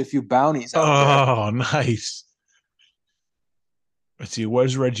 So there'll be a few bounties out there. Oh, nice. Let's see.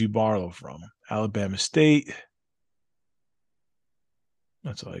 Where's Reggie Barlow from? Alabama State.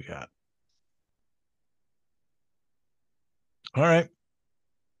 That's all I got. All right.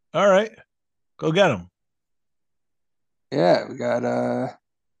 All right. Go get him. Yeah, we got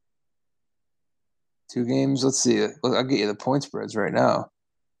 2 games. Let's see. I'll get you the point spreads right now.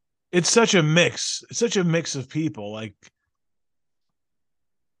 It's such a mix. It's such a mix of people. Like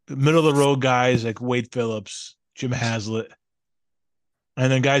the middle of the road guys like Wade Phillips, Jim Haslett,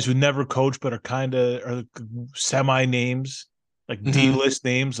 and then guys who never coach but are kind of are semi names, like D-list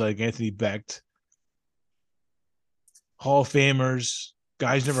names like Anthony Becht, Hall of Famers,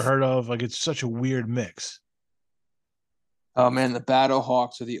 guys never heard of. Like it's such a weird mix. Oh man, the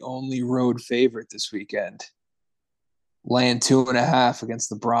Battlehawks are the only road favorite this weekend. Laying 2.5 against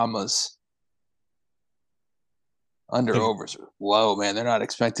the Brahmas. Under overs are low, man. They're not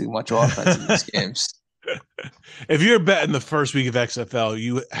expecting much offense in these games. If you're betting the first week of XFL,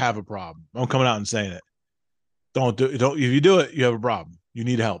 you have a problem. I'm coming out and saying it. Don't. If you do it, you have a problem. You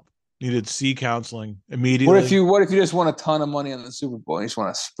need help. You need to see counseling immediately. What if you just want a ton of money on the Super Bowl and you just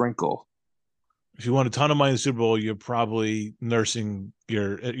want to sprinkle? If you want a ton of money in the Super Bowl, you're probably nursing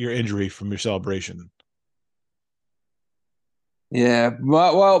your injury from your celebration. Yeah,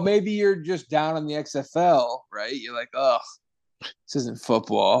 well, maybe you're just down on the XFL, right? You're like, oh, this isn't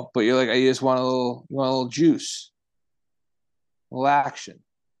football, but you're like, I just want a little juice, a little action.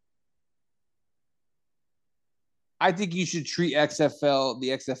 I think you should treat the XFL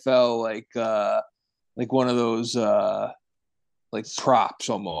like one of those like props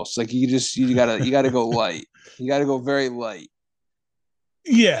almost. Like you gotta go light. You gotta go very light.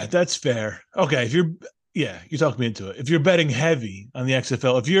 Yeah, that's fair. Okay, you talked me into it. If you're betting heavy on the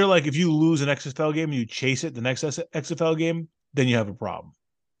XFL, if you lose an XFL game and you chase it the next XFL game, then you have a problem.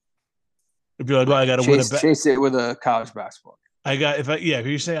 If you're like, well, I got to win a bet, chase it with a college basketball. if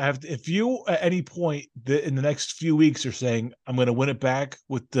you're saying if you at any point in the next few weeks are saying I'm going to win it back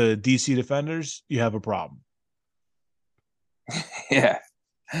with the DC Defenders, you have a problem. Yeah.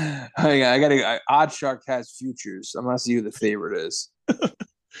 I got Odd Shark has futures. I'm gonna see who the favorite is.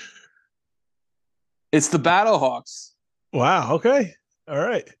 It's the Battlehawks. Wow. Okay. All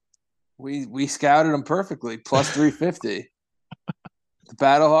right. We scouted them perfectly. Plus 350. The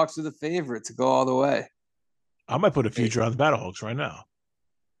Battlehawks are the favorite to go all the way. I might put a future on the Battlehawks right now.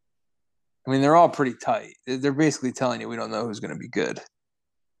 I mean, they're all pretty tight. They're basically telling you we don't know who's going to be good.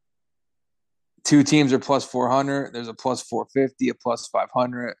 2 teams are plus 400. There's a plus 450, a plus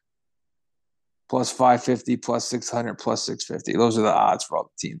 500. plus 550, plus 600, plus 650. Those are the odds for all the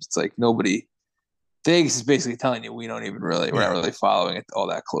teams. It's like nobody. Vegas is basically telling you we're not really following it all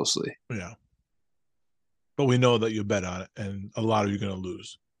that closely. Yeah. But we know that you bet on it, and a lot of you are going to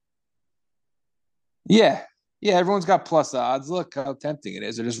lose. Yeah. Yeah, everyone's got plus odds. Look how tempting it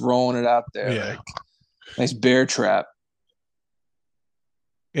is. They're just rolling it out there. Yeah. Like, nice bear trap.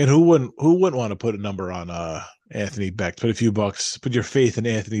 And who wouldn't want to put a number on Anthony Becht? Put a few bucks. Put your faith in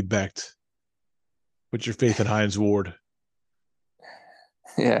Anthony Becht. Put your faith in Hines Ward.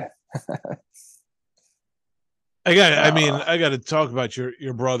 Yeah. I got to talk about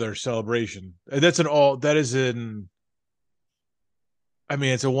your brother's celebration. It's a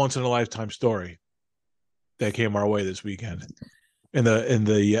once in a lifetime story that came our way this weekend in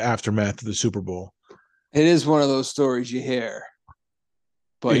the aftermath of the Super Bowl. It is one of those stories you hear,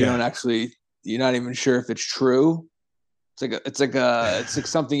 but you don't actually. You're not even sure if it's true. It's like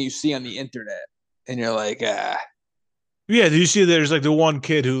something you see on the internet, and you're like, ah. Yeah, do you see there's like the one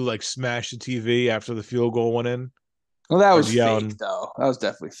kid who like smashed the TV after the field goal went in? Well, that was fake, though. That was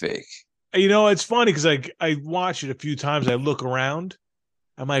definitely fake. You know, it's funny because I watch it a few times. I look around.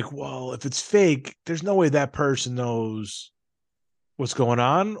 I'm like, well, if it's fake, there's no way that person knows what's going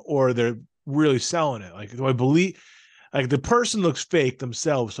on, or they're really selling it. Like, do I believe? Like, the person looks fake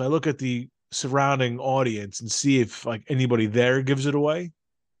themselves, so I look at the surrounding audience and see if like anybody there gives it away.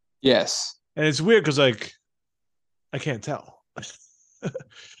 Yes, and it's weird because like I can't tell.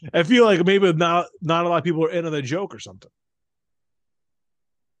 I feel like maybe not a lot of people are in on the joke or something.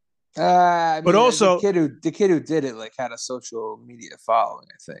 But also the kid who did it like had a social media following,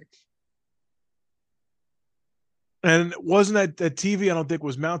 I think. And wasn't that TV? I don't think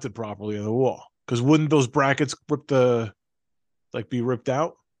was mounted properly on the wall, because wouldn't those brackets be ripped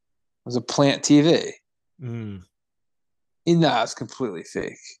out? It was a plant TV. Mm. Nah, it's completely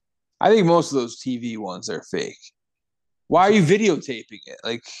fake. I think most of those TV ones are fake. Why are you videotaping it?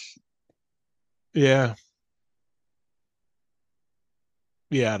 Like, yeah.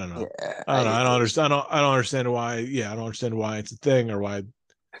 Yeah, I don't know. Yeah, I don't know. I don't understand why. Yeah, I don't understand why it's a thing, or why.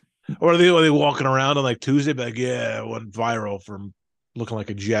 Or are they walking around on like Tuesday, be like, yeah, it went viral from looking like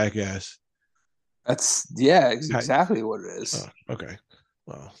a jackass. That's exactly what it is. Oh, okay.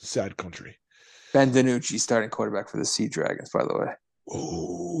 Well, sad country. Ben DiNucci, starting quarterback for the Sea Dragons, by the way.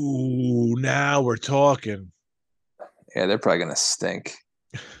 Oh, now we're talking. Yeah, they're probably gonna stink.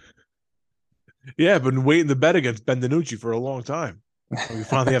 Yeah, I've been waiting to bet against Ben DiNucci for a long time. We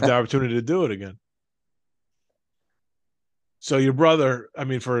finally have the opportunity to do it again. So your brother,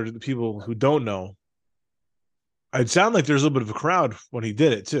 for the people who don't know, it sounded like there's a little bit of a crowd when he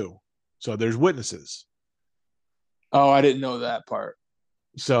did it too. So there's witnesses. Oh, I didn't know that part.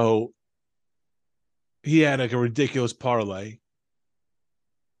 So he had like a ridiculous parlay.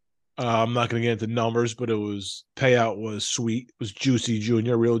 I'm not going to get into numbers, but payout was sweet. It was juicy,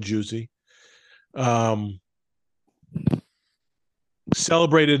 Junior, real juicy.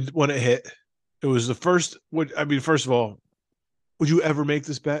 Celebrated when it hit. It was the first. First of all, would you ever make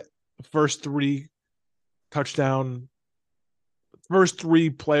this bet? First three players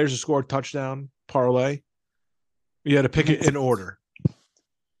to score a touchdown parlay. You had to pick it in order.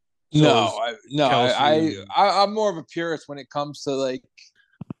 So I'm more of a purist when it comes to like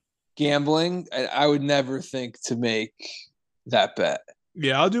gambling. I would never think to make that bet.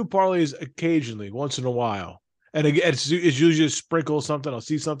 Yeah, I'll do parlays occasionally, once in a while. And again, it's usually a sprinkle something. I'll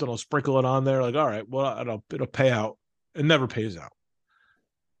see something, I'll sprinkle it on there. Like, all right, well, it'll pay out. It never pays out.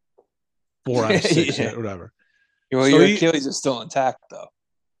 4 out of 6, yeah. Whatever. Well, so your Achilles is still intact, though.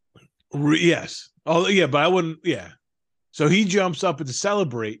 Yes. Oh, yeah, but I wouldn't. Yeah. So he jumps up to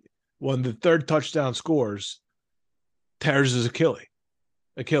celebrate when the third touchdown scores, tears his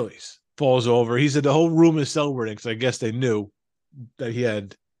Achilles falls over. He said the whole room is celebrating because I guess they knew that he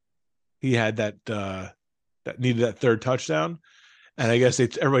had that needed that third touchdown, and I guess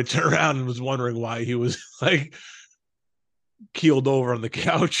everybody turned around and was wondering why he was like keeled over on the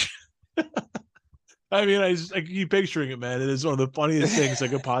couch. I keep picturing it, man. It is one of the funniest things I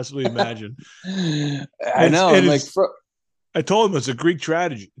could possibly imagine. I know. I told him it's a Greek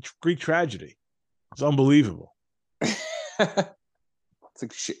tragedy. It's unbelievable. It's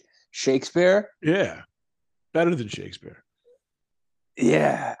like Shakespeare. Yeah, better than Shakespeare.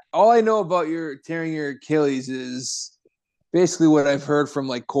 Yeah. All I know about tearing your Achilles is basically what I've heard from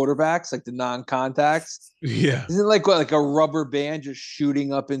like quarterbacks, like the non-contacts. Yeah. Isn't it like a rubber band just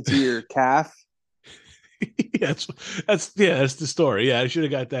shooting up into your calf? Yeah, that's the story. Yeah, I should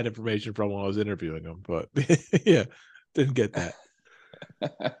have got that information from when I was interviewing him, but yeah, didn't get that.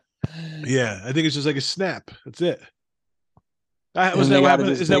 Yeah, I think it's just like a snap. That's it. And Was they that what got to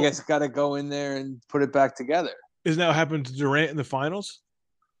happened? just they just got to go in there and put it back together. Isn't that what happened to Durant in the finals?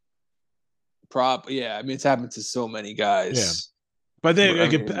 Yeah. I mean, it's happened to so many Yeah, guys. but I think I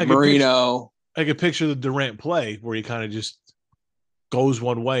mean, picture Marino. I could picture the Durant play where he kind of just goes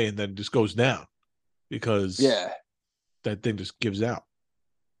one way and then just goes down because Yeah. that thing just gives out.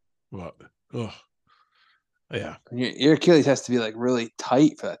 But oh yeah, Your Achilles has to be like really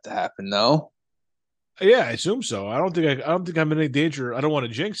tight for that to happen, no? yeah, I assume so. I don't think I'm in any danger. I don't want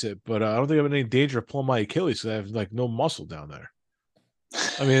to jinx it, but I don't think I'm in any danger of pulling my Achilles because I have like no muscle down there.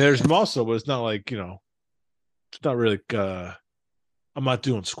 I mean, there's muscle, but it's not like it's not really. I'm not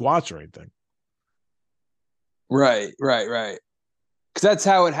doing squats or anything. Right. Because that's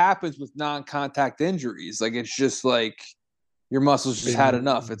how it happens with non-contact injuries. Like it's just like your muscles just had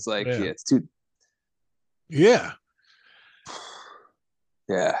enough. It's like Yeah, it's too. yeah.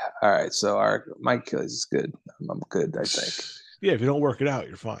 Yeah. All right. So my Achilles is good. I'm good. I think. Yeah, if you don't work it out,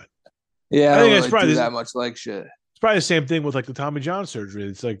 you're fine. Yeah. I I don't think it's really probably do that much leg shit. it's probably the same thing with like the Tommy John surgery.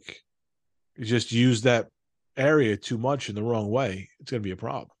 It's like you just use that area too much in the wrong way. It's gonna be a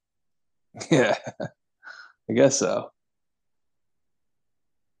problem. Yeah. I guess so.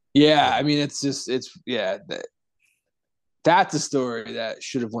 Yeah. Yeah. I mean, that's a story that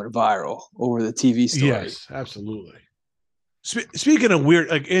should have went viral over the TV story. Yes, absolutely. Speaking of weird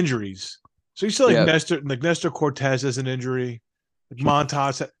like injuries, so you said Yeah. Like Nestor Cortez has an injury, like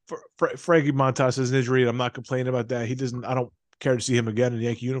Montas, Frankie Montas has an injury, and I'm not complaining about that. He doesn't. I don't care to see him again in the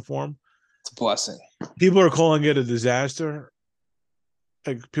Yankee uniform. It's a blessing. People are calling it a disaster.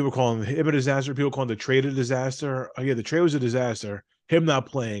 Like people calling him a disaster. People calling the trade a disaster. Oh yeah, the trade was a disaster. Him not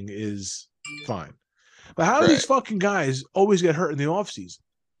playing is fine. But how do Right. these fucking guys always get hurt in the offseason?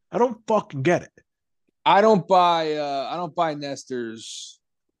 I don't fucking get it. I don't buy Nestor's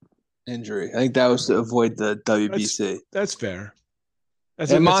injury. I think that was to avoid the WBC. That's fair. And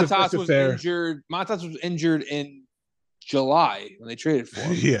That's Montas a was fair. injured. Montas was injured in July when they traded for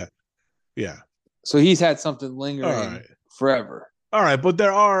him. Yeah. Yeah. So he's had something All lingering right. forever. All right, but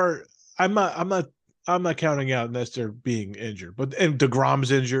there are. I'm not counting out Nestor being injured, and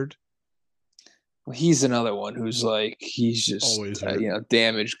Degrom's injured. Well, he's another one who's like he's just Always hurt.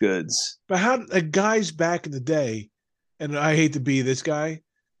 damaged goods. But how like guys back in the day, and I hate to be this guy.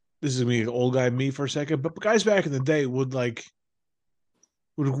 This is me, old guy me for a second, but guys back in the day would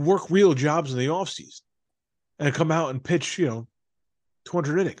work real jobs in the offseason and come out and pitch,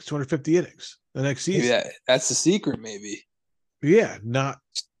 200 innings, 250 innings the next season. That's the secret, maybe. Yeah, not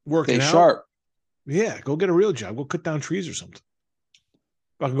working Stay out. sharp. Yeah, go get a real job. Go cut down trees or something.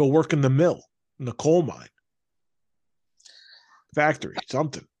 I can go work in the mill, in the coal mine, factory,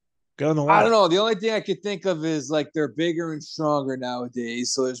 something. Get on the line. I don't know. The only thing I could think of is like they're bigger and stronger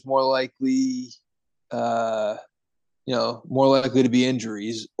nowadays, so there's more likely, more likely to be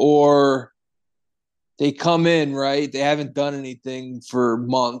injuries, or they come in right. They haven't done anything for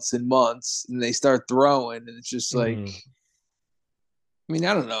months and months, and they start throwing, and it's just like, I mean,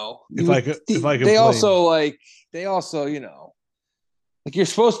 I don't know. If I could they also, like you're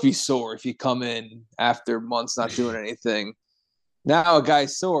supposed to be sore if you come in after months not doing anything. Now a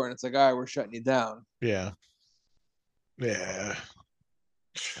guy's sore, and it's like, all right, we're shutting you down. Yeah. It's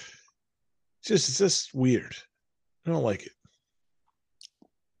just weird. I don't like it.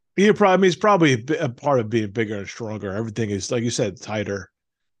 It's probably a part of being bigger and stronger. Everything is, like you said, tighter,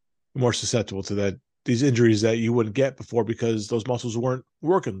 more susceptible to that. These injuries that you wouldn't get before because those muscles weren't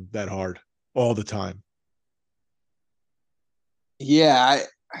working that hard all the time. Yeah,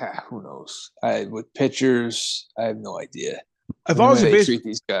 who knows? With pitchers, I have no idea. If I was treat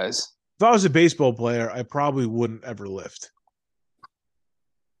these guys. If I was a baseball player, I probably wouldn't ever lift.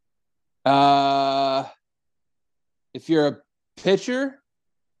 If you're a pitcher,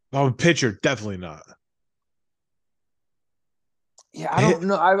 if I'm a pitcher, definitely not. Yeah, I don't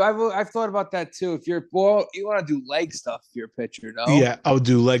know. I've thought about that too. If you want to do leg stuff, if you're a pitcher, no? Yeah, I would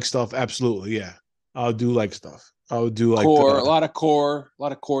do leg stuff. Absolutely, yeah. I would do leg stuff. I would do like core, a lot of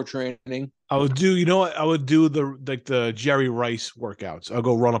core training. I would do, you know what? I would do the Jerry Rice workouts. I'll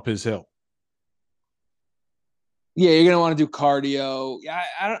go run up his hill. Yeah, you're gonna want to do cardio. Yeah,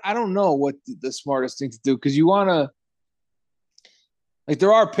 I don't know what the smartest thing to do because you want to. Like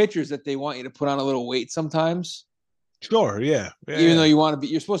there are pitchers that they want you to put on a little weight sometimes. Sure, yeah. Even though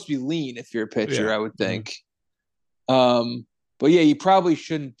you're supposed to be lean if you're a pitcher, I would think. But yeah, you probably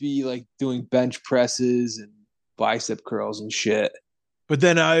shouldn't be like doing bench presses and bicep curls and shit. But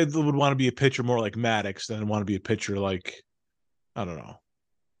then I would want to be a pitcher more like Maddox than I want to be a pitcher like, I don't know.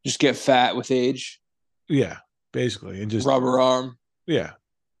 Just get fat with age. Yeah, basically. And just rubber arm. Yeah.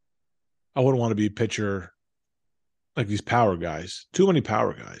 I wouldn't want to be a pitcher like these power guys. Too many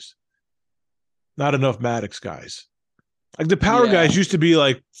power guys. Not enough Maddox guys. Like the power Yeah. guys used to be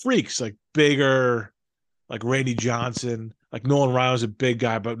like freaks, like bigger, like Randy Johnson. Like Nolan Ryan was a big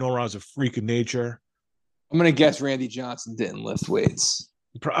guy, but Nolan Ryan was a freak of nature. I'm gonna guess Randy Johnson didn't lift weights.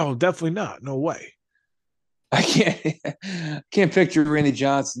 Oh, definitely not. No way. I can't picture Randy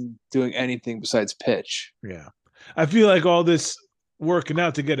Johnson doing anything besides pitch. Yeah. I feel like all this working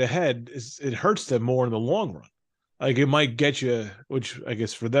out to get ahead it hurts them more in the long run. Like it might get you, which I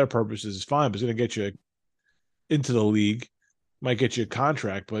guess for their purposes is fine, but it's going to get you into the league, might get you a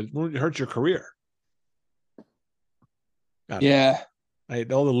contract, but it hurts your career. Yeah.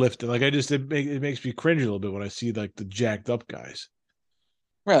 All the lifting, like it makes me cringe a little bit when I see like the jacked up guys,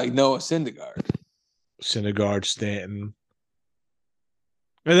 Right, like Noah Syndergaard. Syndergaard, Stanton.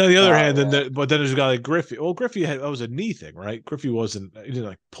 And then on the other hand, yeah. but then there's a guy like Griffey. Well, Griffey that was a knee thing, right? Griffey he didn't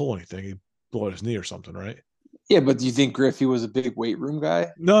like pull anything. He blew out his knee or something, right? Yeah, but do you think Griffey was a big weight room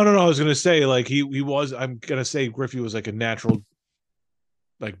guy? No. I was gonna say like he was. I'm gonna say Griffey was like a natural,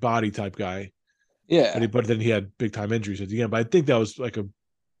 like body type guy. Yeah. But then he had big time injuries at the end. But I think that was like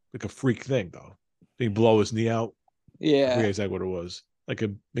a freak thing though. He blow his knee out. I forget Yeah. exactly what it was. Like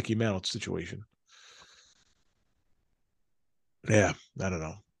a Mickey Mantle situation. Yeah, I don't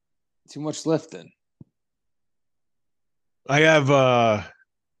know. Too much lifting. I have a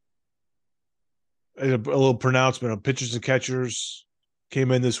little pronouncement on pitchers and catchers came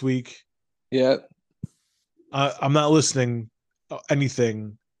in this week. Yeah. I'm not listening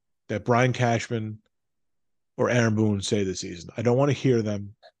anything that Brian Cashman or Aaron Boone say this season. I don't want to hear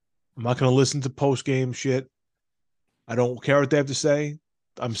them. I'm not going to listen to post game shit. I don't care what they have to say.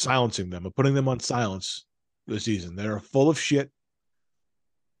 I'm silencing them. I'm putting them on silence this season. They're full of shit.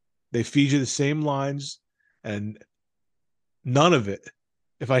 They feed you the same lines, and none of it.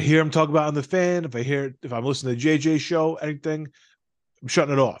 If I hear them talk about on the fan, if I'm listening to JJ show, anything, I'm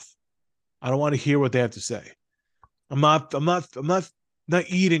shutting it off. I don't want to hear what they have to say. I'm not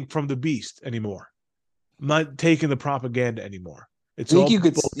eating from the beast anymore. I'm not taking the propaganda anymore. It's I think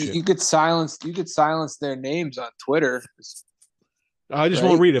all bullshit. you could silence their names on Twitter. I just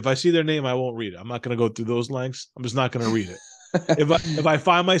won't read it. If I see their name, I won't read it. I'm not going to go through those lengths. I'm just not going to read it. If I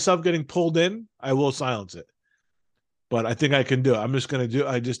find myself getting pulled in, I will silence it. But I think I can do it. I'm just going to do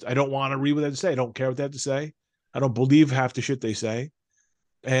it. I don't want to read what they have to say. I don't care what they have to say. I don't believe half the shit they say.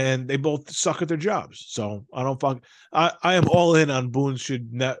 And they both suck at their jobs. So I don't fuck. I am all in on Boone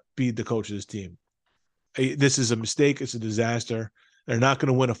should not be the coach of this team. This is a mistake. It's a disaster. They're not going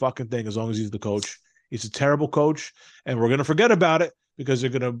to win a fucking thing as long as he's the coach. He's a terrible coach, and we're going to forget about it because they're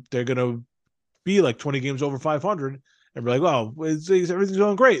gonna be like 20 games over 500 and be like, well, everything's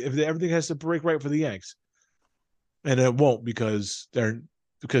going great. If everything has to break right for the Yanks, and it won't because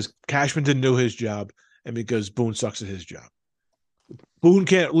Cashman didn't do his job, and because Boone sucks at his job. Boone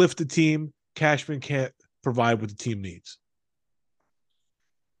can't lift the team. Cashman can't provide what the team needs.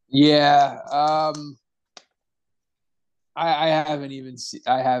 Yeah. I haven't even seen.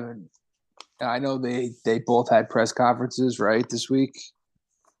 I haven't. I know they both had press conferences right this week.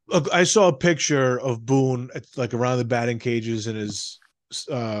 Look, I saw a picture of Boone at, like around the batting cages in his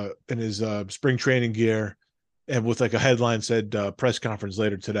spring training gear, and with like a headline said press conference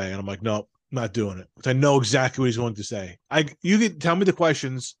later today, and I'm like, no, not doing it. I know exactly what he's going to say. You can tell me the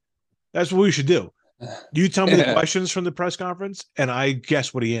questions. That's what we should do. You tell me the questions from the press conference, and I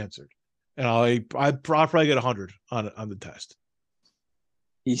guess what he answered, and I'd probably get 100 on the test.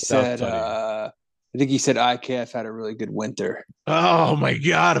 He said, I think he said IKF had a really good winter. Oh my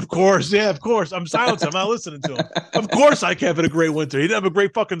God, of course. Yeah, of course. I'm silenced. I'm not listening to him. Of course IKF had a great winter. He didn't have a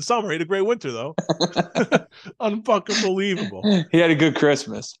great fucking summer. He had a great winter, though. Unfucking believable. He had a good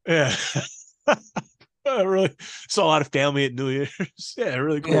Christmas. Yeah. I really saw a lot of family at New Year's. Yeah,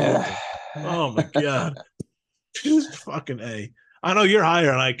 really cool. Yeah. Oh my God. Just fucking A. I know you're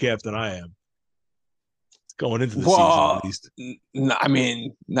higher on IKF than I am. Going into the season, at least. I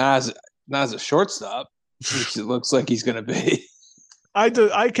mean, not as a shortstop, which it looks like he's going to be.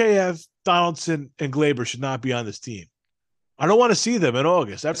 IKF, Donaldson, and Glaber should not be on this team. I don't want to see them in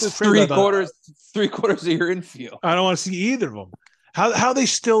August. After three quarters of your infield. I don't want to see either of them. How are they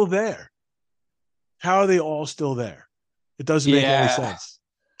still there? How are they all still there? It doesn't make any sense.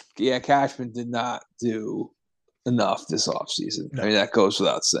 Yeah, Cashman did not do enough this offseason. No. I mean, that goes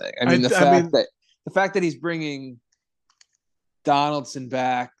without saying. I mean, the fact that he's bringing Donaldson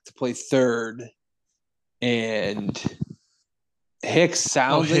back to play third, and Hicks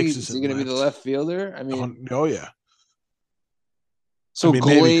sounds like he's going to be the left fielder. I mean, oh yeah. So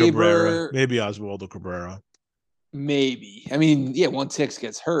maybe Cabrera, maybe Oswaldo Cabrera. Maybe. I mean, yeah. Once Hicks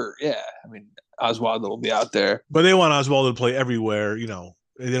gets hurt, yeah. I mean, Oswaldo will be out there. But they want Oswaldo to play everywhere. You know,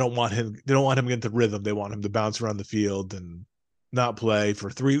 they don't want him. They don't want him to get into rhythm. They want him to bounce around the field and not play for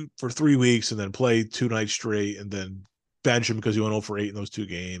 3 weeks and then play 2 nights straight and then bench him because he went 0 for 8 in those 2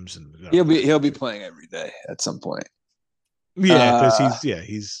 games. And He'll be playing every day at some point. Yeah, because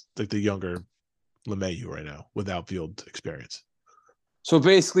he's like the younger LeMahieu right now with outfield experience. So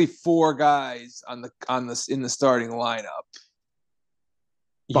basically, 4 guys in the starting lineup.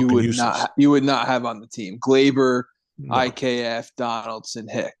 You would not have on the team. Gleyber, no. IKF, Donaldson,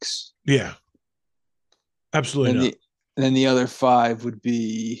 Hicks. Yeah, absolutely. And then the other 5 would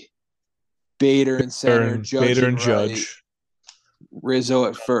be Bader in center, Judge, Rizzo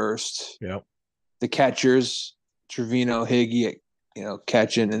at first. Yep. The catchers, Trevino, Higgy,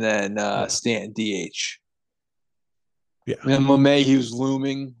 catching, and then Stanton DH. Yeah. And then LeMahieu's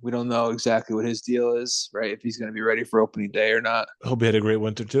looming. We don't know exactly what his deal is, right? If he's going to be ready for opening day or not. I hope he had a great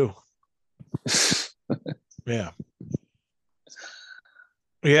winter too. Yeah.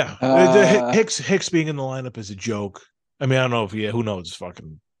 Yeah. Hicks being in the lineup is a joke. I mean, I don't know if who knows? It's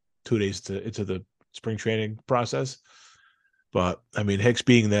fucking 2 days into the spring training process. But I mean, Hicks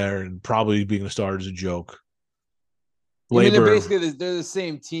being there and probably being a starter is a joke. They're basically the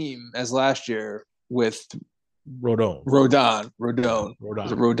same team as last year with Rodon. Is it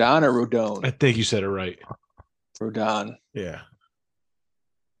Rodon or Rodon? I think you said it right. Rodon. Yeah.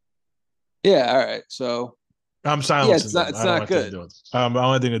 Yeah. All right. So I'm silencing them. It's not good. I don't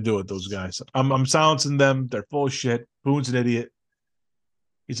have anything to do with those guys. I'm silencing them. They're full of shit. Boone's an idiot.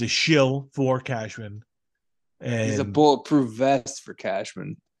 He's a shill for Cashman. And he's a bulletproof vest for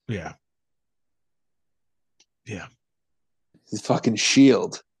Cashman. Yeah. Yeah. His fucking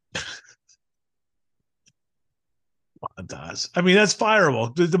shield. Montas. I mean, that's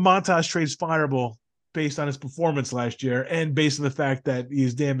fireable. The Montas trade's fireable based on his performance last year and based on the fact that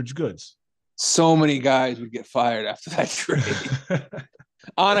he's damaged goods. So many guys would get fired after that trade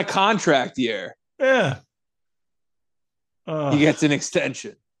on a contract year. Yeah. He gets an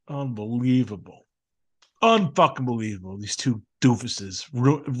extension. Unbelievable. Unfucking believable. These 2 doofuses.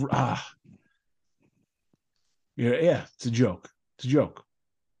 Yeah, it's a joke. It's a joke.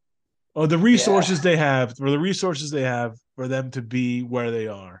 Oh, the resources they have for them to be where they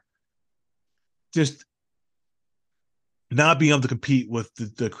are. Just not being able to compete with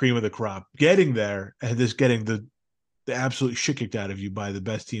the cream of the crop. Getting there and just getting the absolute shit kicked out of you by the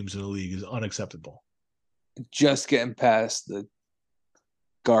best teams in the league is unacceptable. Just getting past the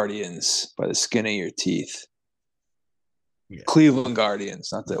Guardians by the skin of your teeth. Yeah. Cleveland Guardians,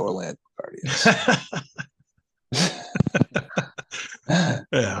 not the Orlando Guardians.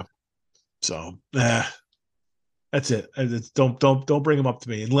 Yeah. So that's it. Don't bring them up to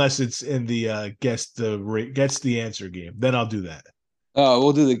me unless it's in the guess the answer game. Then I'll do that. Oh,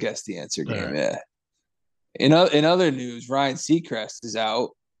 we'll do the guess the answer game. Right. Yeah. In other news, Ryan Seacrest is out.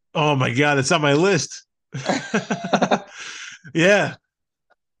 Oh my God, it's on my list. Yeah.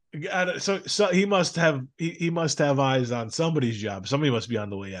 So he must have eyes on somebody's job. Somebody must be on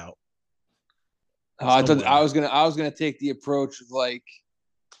the way out. I thought I was gonna take the approach of like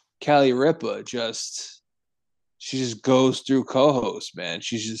Kelly Ripa. She just goes through co-hosts, man.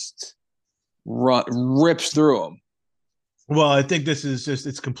 She just rips through them. Well, I think this is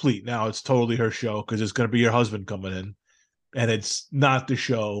it's complete now. It's totally her show because it's going to be your husband coming in, and it's not the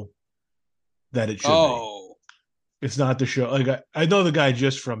show that it should be. It's not the show. Like I know the guy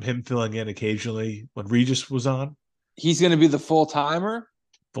just from him filling in occasionally when Regis was on. He's going to be the full-timer?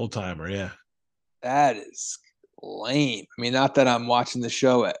 Full-timer, yeah. That is lame. I mean, not that I'm watching the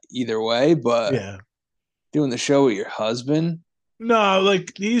show either way, but yeah, doing the show with your husband. No,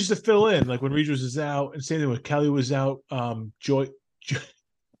 like he used to fill in, like when Regis was out, and same thing when Kelly was out. Joyce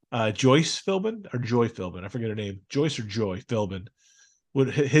Philbin or Joy Philbin, I forget her name. Joyce or Joy Philbin,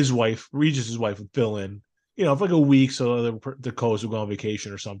 would his wife, Regis's wife, would fill in. You know, for like a week, so the co-host would go on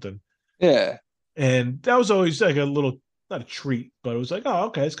vacation or something. Yeah, and that was always like a little, not a treat, but it was like, oh,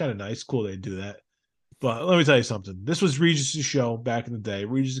 okay, it's kind of nice, cool they do that. But let me tell you something. This was Regis's show back in the day.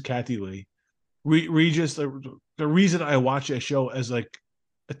 Regis and Kathy Lee. Regis, the reason I watched that show as like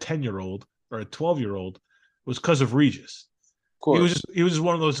a 10-year-old or a 12-year-old was because of Regis. Of course. He was just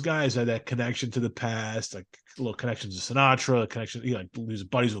one of those guys that had that connection to the past, like a little connection to Sinatra, he was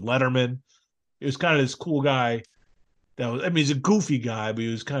buddies with Letterman. He was kind of this cool guy he's a goofy guy, but he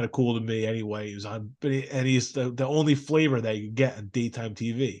was kind of cool to me anyway. He was on, and he's the only flavor that you get on daytime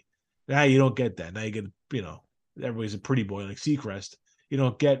TV. Now you don't get that. Now you get, everybody's a pretty boy like Seacrest. You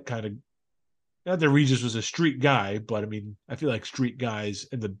don't get kind of, not that Regis was a street guy, but I mean, I feel like street guys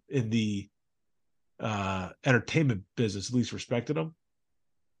in the entertainment business at least respected him.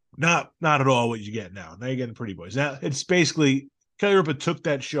 Not at all what you get now. Now you're getting Pretty Boys. Now it's basically Kelly Ripa took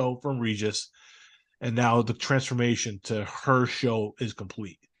that show from Regis, and now the transformation to her show is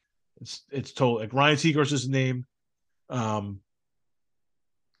complete. It's total like Ryan Seacrest is a name.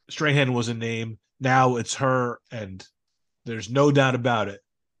 Strahan was a name. Now it's her, and there's no doubt about it.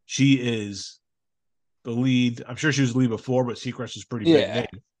 She is the lead. I'm sure she was the lead before, but Seacrest is a pretty big name.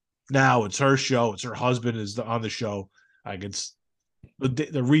 Now it's her show. It's her husband is on the show. Like it's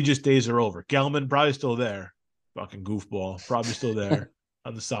the Regis days are over. Gelman probably still there. Fucking goofball. Probably still there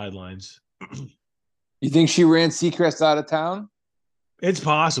on the sidelines. You think she ran Seacrest out of town? It's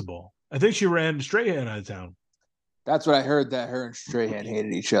possible. I think she ran Strahan out of town. That's what I heard, that her and Strahan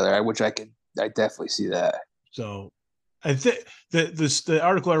hated each other, I definitely see that. So I think the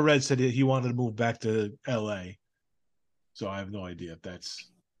article I read said he wanted to move back to LA. So I have no idea if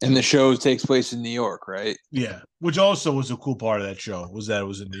that's. And the show takes place in New York, right? Yeah, which also was a cool part of that show was that it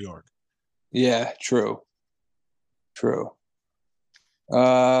was in New York. Yeah, true.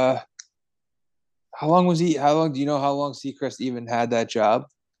 How long was he? How long do you know how long Seacrest even had that job?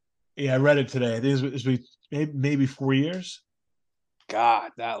 Yeah, I read it today. I think it's maybe 4 years.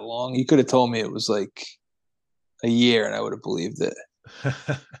 God, that long? You could have told me it was like a year, and I would have believed it.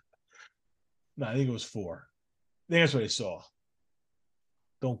 No, I think it was 4. I think that's what I saw.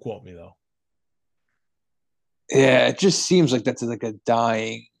 Don't quote me though. Yeah, it just seems like that's like a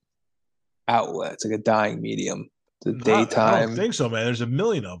dying outlet. It's like a dying medium. The daytime. I don't think so, man. There's a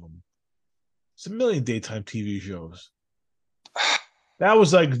million of them. It's a million daytime TV shows. That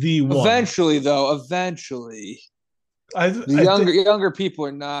was like the one. Eventually, the younger people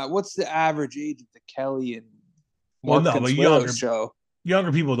are not. What's the average age of the Kelly and Mark Consuelo show?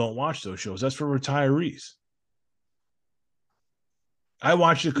 Younger people don't watch those shows. That's for retirees. I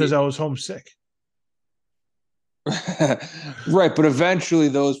watched it because I was homesick. Right, but eventually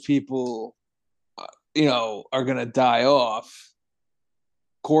those people, are going to die off.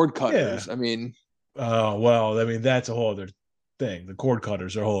 Cord cutters. Yeah. I mean, that's a whole other thing. The cord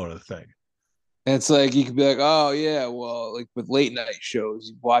cutters are a whole other thing. And it's like you could be like, oh yeah, well, like with late night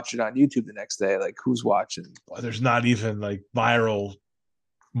shows, you watch it on YouTube the next day. Like, who's watching? There's not even like viral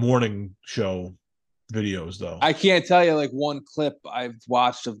morning show videos though. I can't tell you like one clip I've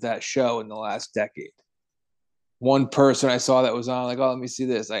watched of that show in the last decade. One person I saw that was on, like, oh, let me see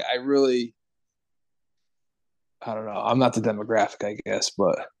this. I don't know. I'm not the demographic, I guess,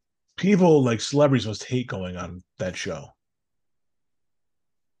 but people like celebrities must hate going on that show.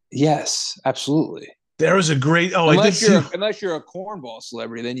 Yes, absolutely. There was a great unless you're a cornball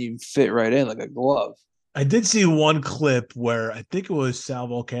celebrity, then you fit right in like a glove. I did see one clip where I think it was Sal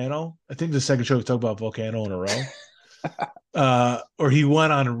Vulcano. I think the second show we talked about Vulcano in a row. Or he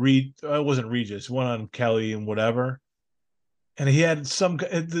went on it wasn't Regis, went on Kelly and whatever. And he had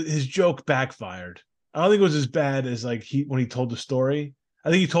his joke backfired. I don't think it was as bad as like when he told the story. I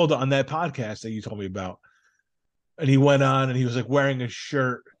think he told it on that podcast that you told me about. And he went on and he was like wearing a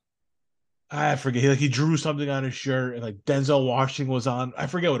shirt. I forget. He drew something on his shirt and like Denzel Washington was on. I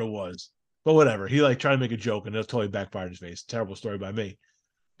forget what it was, but whatever. He like tried to make a joke and it totally backfired his face. Terrible story by me,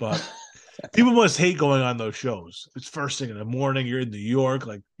 but people must hate going on those shows. It's first thing in the morning. You're in New York.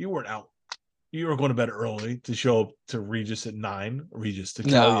 Like you weren't out. You were going to bed early to show up to Regis at 9. Regis to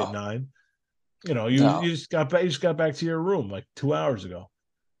Kelly at 9. You just got back to your room like 2 hours ago.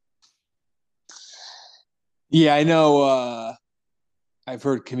 Yeah, I know. I've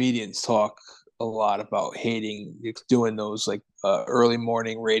heard comedians talk a lot about hating doing those like early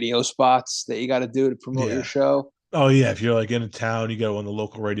morning radio spots that you got to do to promote your show. Oh yeah, if you're like in a town, you go on the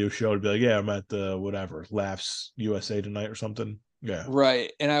local radio show to be like, yeah, I'm at the whatever Laughs USA tonight or something. Yeah,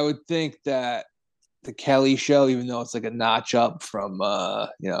 right. And I would think that the Kelly show, even though it's like a notch up from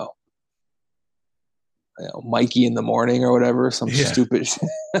Mikey in the Morning or whatever, some stupid shit.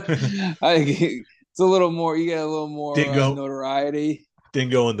 It's a little more. You get a little more notoriety.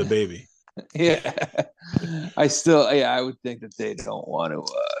 Dingo and the Baby. Yeah, I would think that they don't want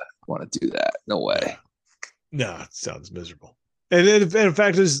to do that. No way. No, it sounds miserable. And in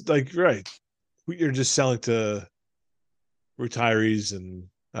fact, is like right. You're just selling to retirees and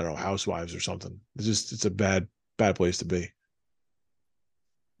I don't know housewives or something. It's a bad place to be.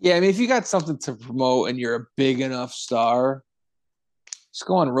 Yeah, I mean, if you got something to promote and you're a big enough star, just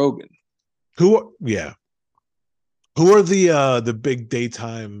go on Rogan. Who are the big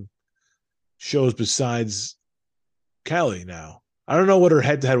daytime shows besides Kelly now? I don't know what her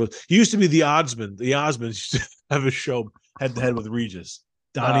head to head was. It used to be the Oddsman. The Osmonds used to have a show head to head with Regis.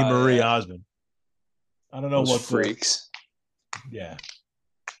 Donnie Marie Osmond. I don't know what freaks. Yeah.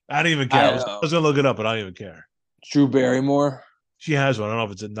 I don't even care. I was gonna look it up, but I don't even care. Drew Barrymore. She has one. I don't know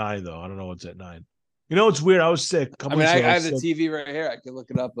if it's at 9 though. I don't know what's at 9. You know, it's weird. I was sick. A couple I mean, weeks ago, I have was the sick. TV right here. I can look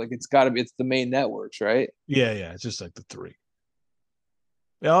it up. Like it's got to be. It's the main networks, right? Yeah, yeah. It's just like the 3.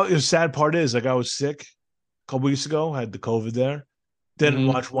 Yeah, the sad part is, like, I was sick a couple weeks ago. Had the COVID there. Didn't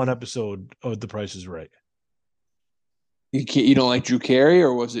Mhm. watch one episode of The Price is Right. You can't. You don't like Drew Carey,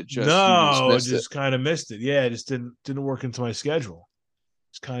 or was it just you just No, missed it? just kind of missed it. Yeah, it just didn't work into my schedule.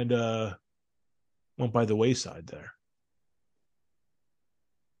 It's kind of went by the wayside there.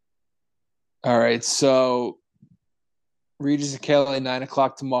 All right, so Regis and Kelly 9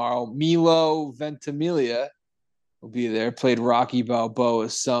 o'clock tomorrow. Milo Ventimiglia will be there. Played Rocky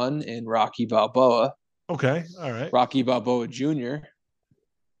Balboa's son in Rocky Balboa. Okay, all right. Rocky Balboa Jr.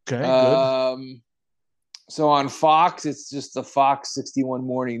 Okay, good. So on Fox, it's just the Fox 61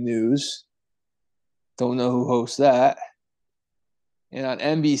 Morning News. Don't know who hosts that. And on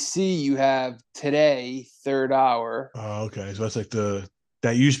NBC, you have Today, third hour. Oh, okay, so that's like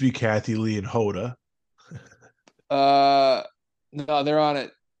that used to be Kathy Lee and Hoda. No, they're on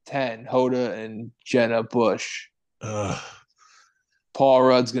at 10. Hoda and Jenna Bush. Paul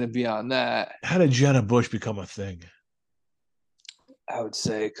Rudd's going to be on that. How did Jenna Bush become a thing? I would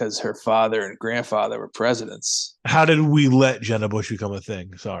say because her father and grandfather were presidents. How did we let Jenna Bush become a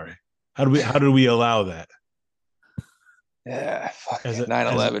thing? Sorry. How did we allow that? Yeah,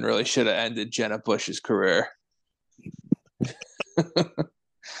 9/11 really should have ended Jenna Bush's career.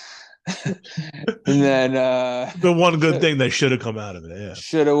 And then the one good thing that should have come out of it, yeah.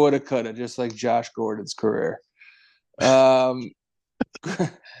 Shoulda, woulda, coulda, just like Josh Gordon's career.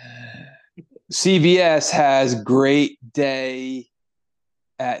 CBS has Great Day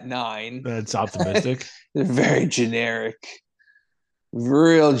at 9. That's optimistic. They're very generic.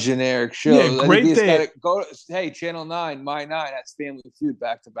 Real generic show. Yeah, Great Day. Hey, Channel 9, My 9, that's Family Feud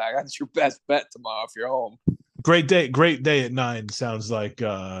back to back. That's your best bet tomorrow if you're home. Great Day at 9 sounds like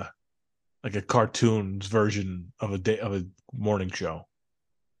a cartoon's version of a morning show.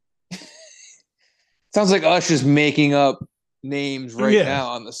 Sounds like us just making up names right now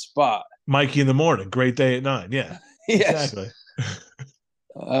on the spot. Mikey in the morning, Great Day at 9. Yeah. Yes. Exactly.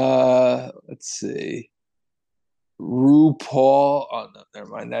 Let's see. RuPaul. Oh no, never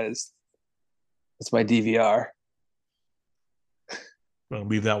mind. That's my DVR. I'll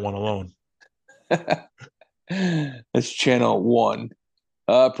leave that one alone. That's Channel 1.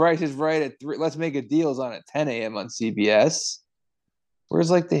 Price is Right at 3. Let's Make a Deal's on at 10 a.m. on CBS. Where's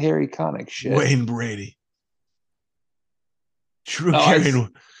like the Harry Connick shit? Wayne Brady. Drew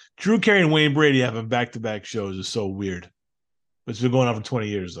Carey and Wayne Brady having back-to-back shows is so weird. It's been going on for 20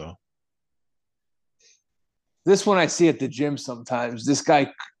 years, though. This one I see at the gym sometimes. This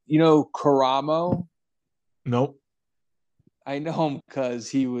guy, Karamo? Nope. I know him because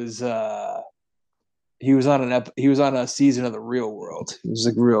he was on a season of The Real World. He was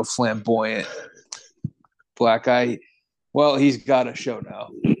like real flamboyant black guy. Well, he's got a show now.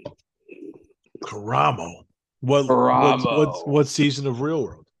 Karamo. What season of Real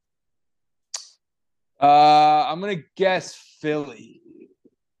World? I'm gonna guess Philly.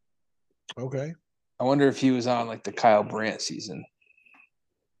 Okay. I wonder if he was on like the Kyle Brandt season.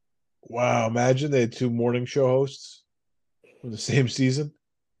 Wow, imagine they had 2 morning show hosts for the same season.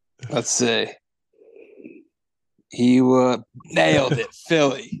 Let's see. He nailed it,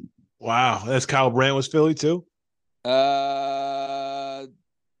 Philly. Wow, that's Kyle Brandt was Philly too. I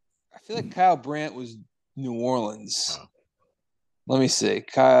feel like Kyle Brandt was New Orleans. Oh. Let me see.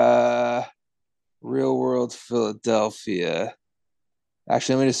 Real World Philadelphia.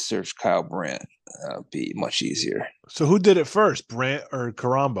 Actually, let me just search Kyle Brandt. That'll be much easier. So who did it first, Brandt or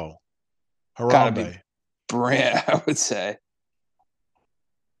Carambo? Gotta be Brandt, I would say.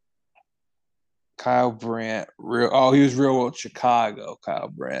 Kyle Brandt. He was Real World Chicago, Kyle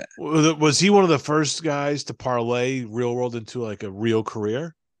Brandt. Was he one of the first guys to parlay Real World into like a real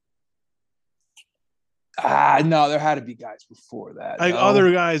career? No, there had to be guys before that. Like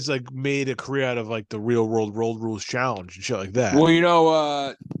other guys like made a career out of like the Real World Road Rules Challenge and shit like that. Well,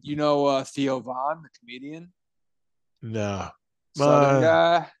 Theo Von, the comedian? No. Southern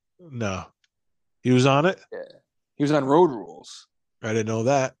guy? No. He was on it? Yeah. He was on Road Rules. I didn't know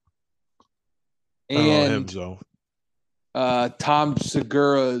that. And I don't know him, so. Tom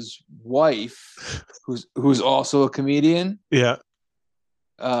Segura's wife, who's also a comedian. Yeah.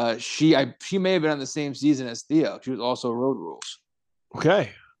 She may have been on the same season as Theo. She was also Road Rules.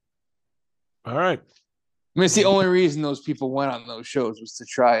 Okay. All right. I mean, it's the only reason those people went on those shows was to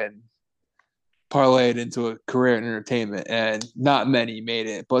try and parlay it into a career in entertainment, and not many made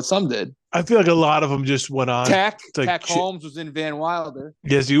it, but some did. I feel like a lot of them just went on. Tech Holmes was in Van Wilder.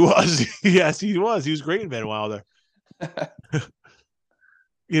 Yes, he was. Yes, he was. He was great in Van Wilder.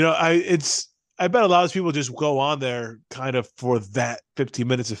 I bet a lot of people just go on there kind of for that 15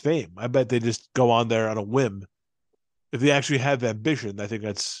 minutes of fame. I bet they just go on there on a whim. If they actually have ambition, I think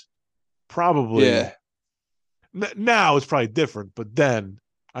that's probably Yeah. now it's probably different, but then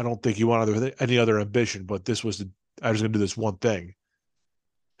I don't think you want any other ambition. But I was going to do this one thing,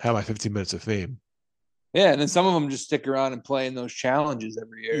 have my 15 minutes of fame. Yeah, and then some of them just stick around and play in those challenges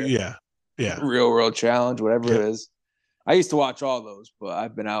every year. Yeah, yeah, Real world challenge, whatever yeah. it is. I used to watch all those, but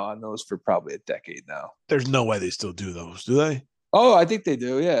I've been out on those for probably a decade now. There's no way they still do those, do they? Oh, I think they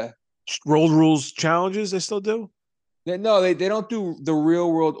do. Yeah. Road rules challenges, they still do. No, they don't do the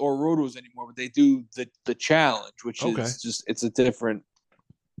real world or road rules anymore, but they do the challenge, which Okay, is just it's a different.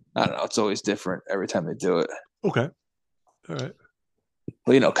 I don't know. It's always different every time they do it. okay, all right.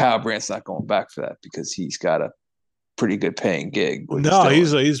 But Kyle Brandt's not going back for that because he's got a pretty good paying gig. No,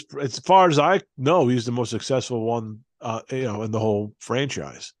 he's as far as I know, he's the most successful one, in the whole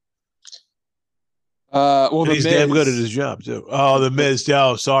franchise. Well, And the he's Miz, damn good at his job too. Oh, the Miz.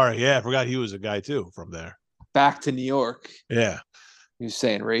 Oh, sorry. Yeah, I forgot he was a guy too from there. back to New York. Yeah, He was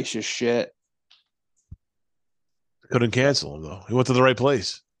saying racist shit. couldn't cancel him though. He went to the right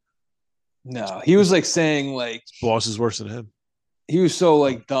place. No, he was like saying like His boss is worse than him. he was so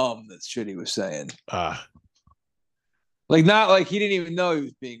like dumb that shit he was saying. Ah, Like not like he didn't even know he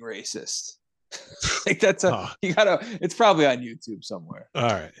was being racist. Like that's you gotta. It's probably on YouTube somewhere. all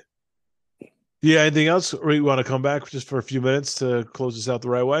right. Yeah. Anything else? Or you want to come back just for a few minutes to close this out the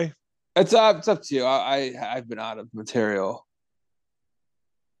right way? It's up to you. I've been out of material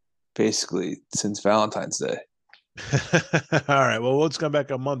basically since Valentine's Day. All right. Well, let's come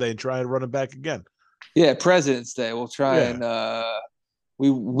back on Monday and try and run it back again. Yeah, President's Day. We'll try and we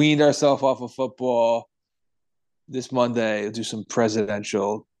weaned ourselves off of football this Monday. We'll do some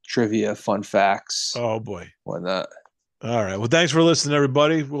presidential trivia, fun facts. Oh boy. Whatnot. All right. Well, thanks for listening,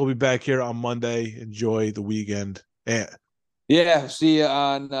 everybody. We'll be back here on Monday. Enjoy the weekend. Yeah, see you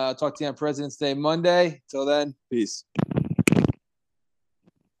on talk to you on President's Day Monday. Till then, peace.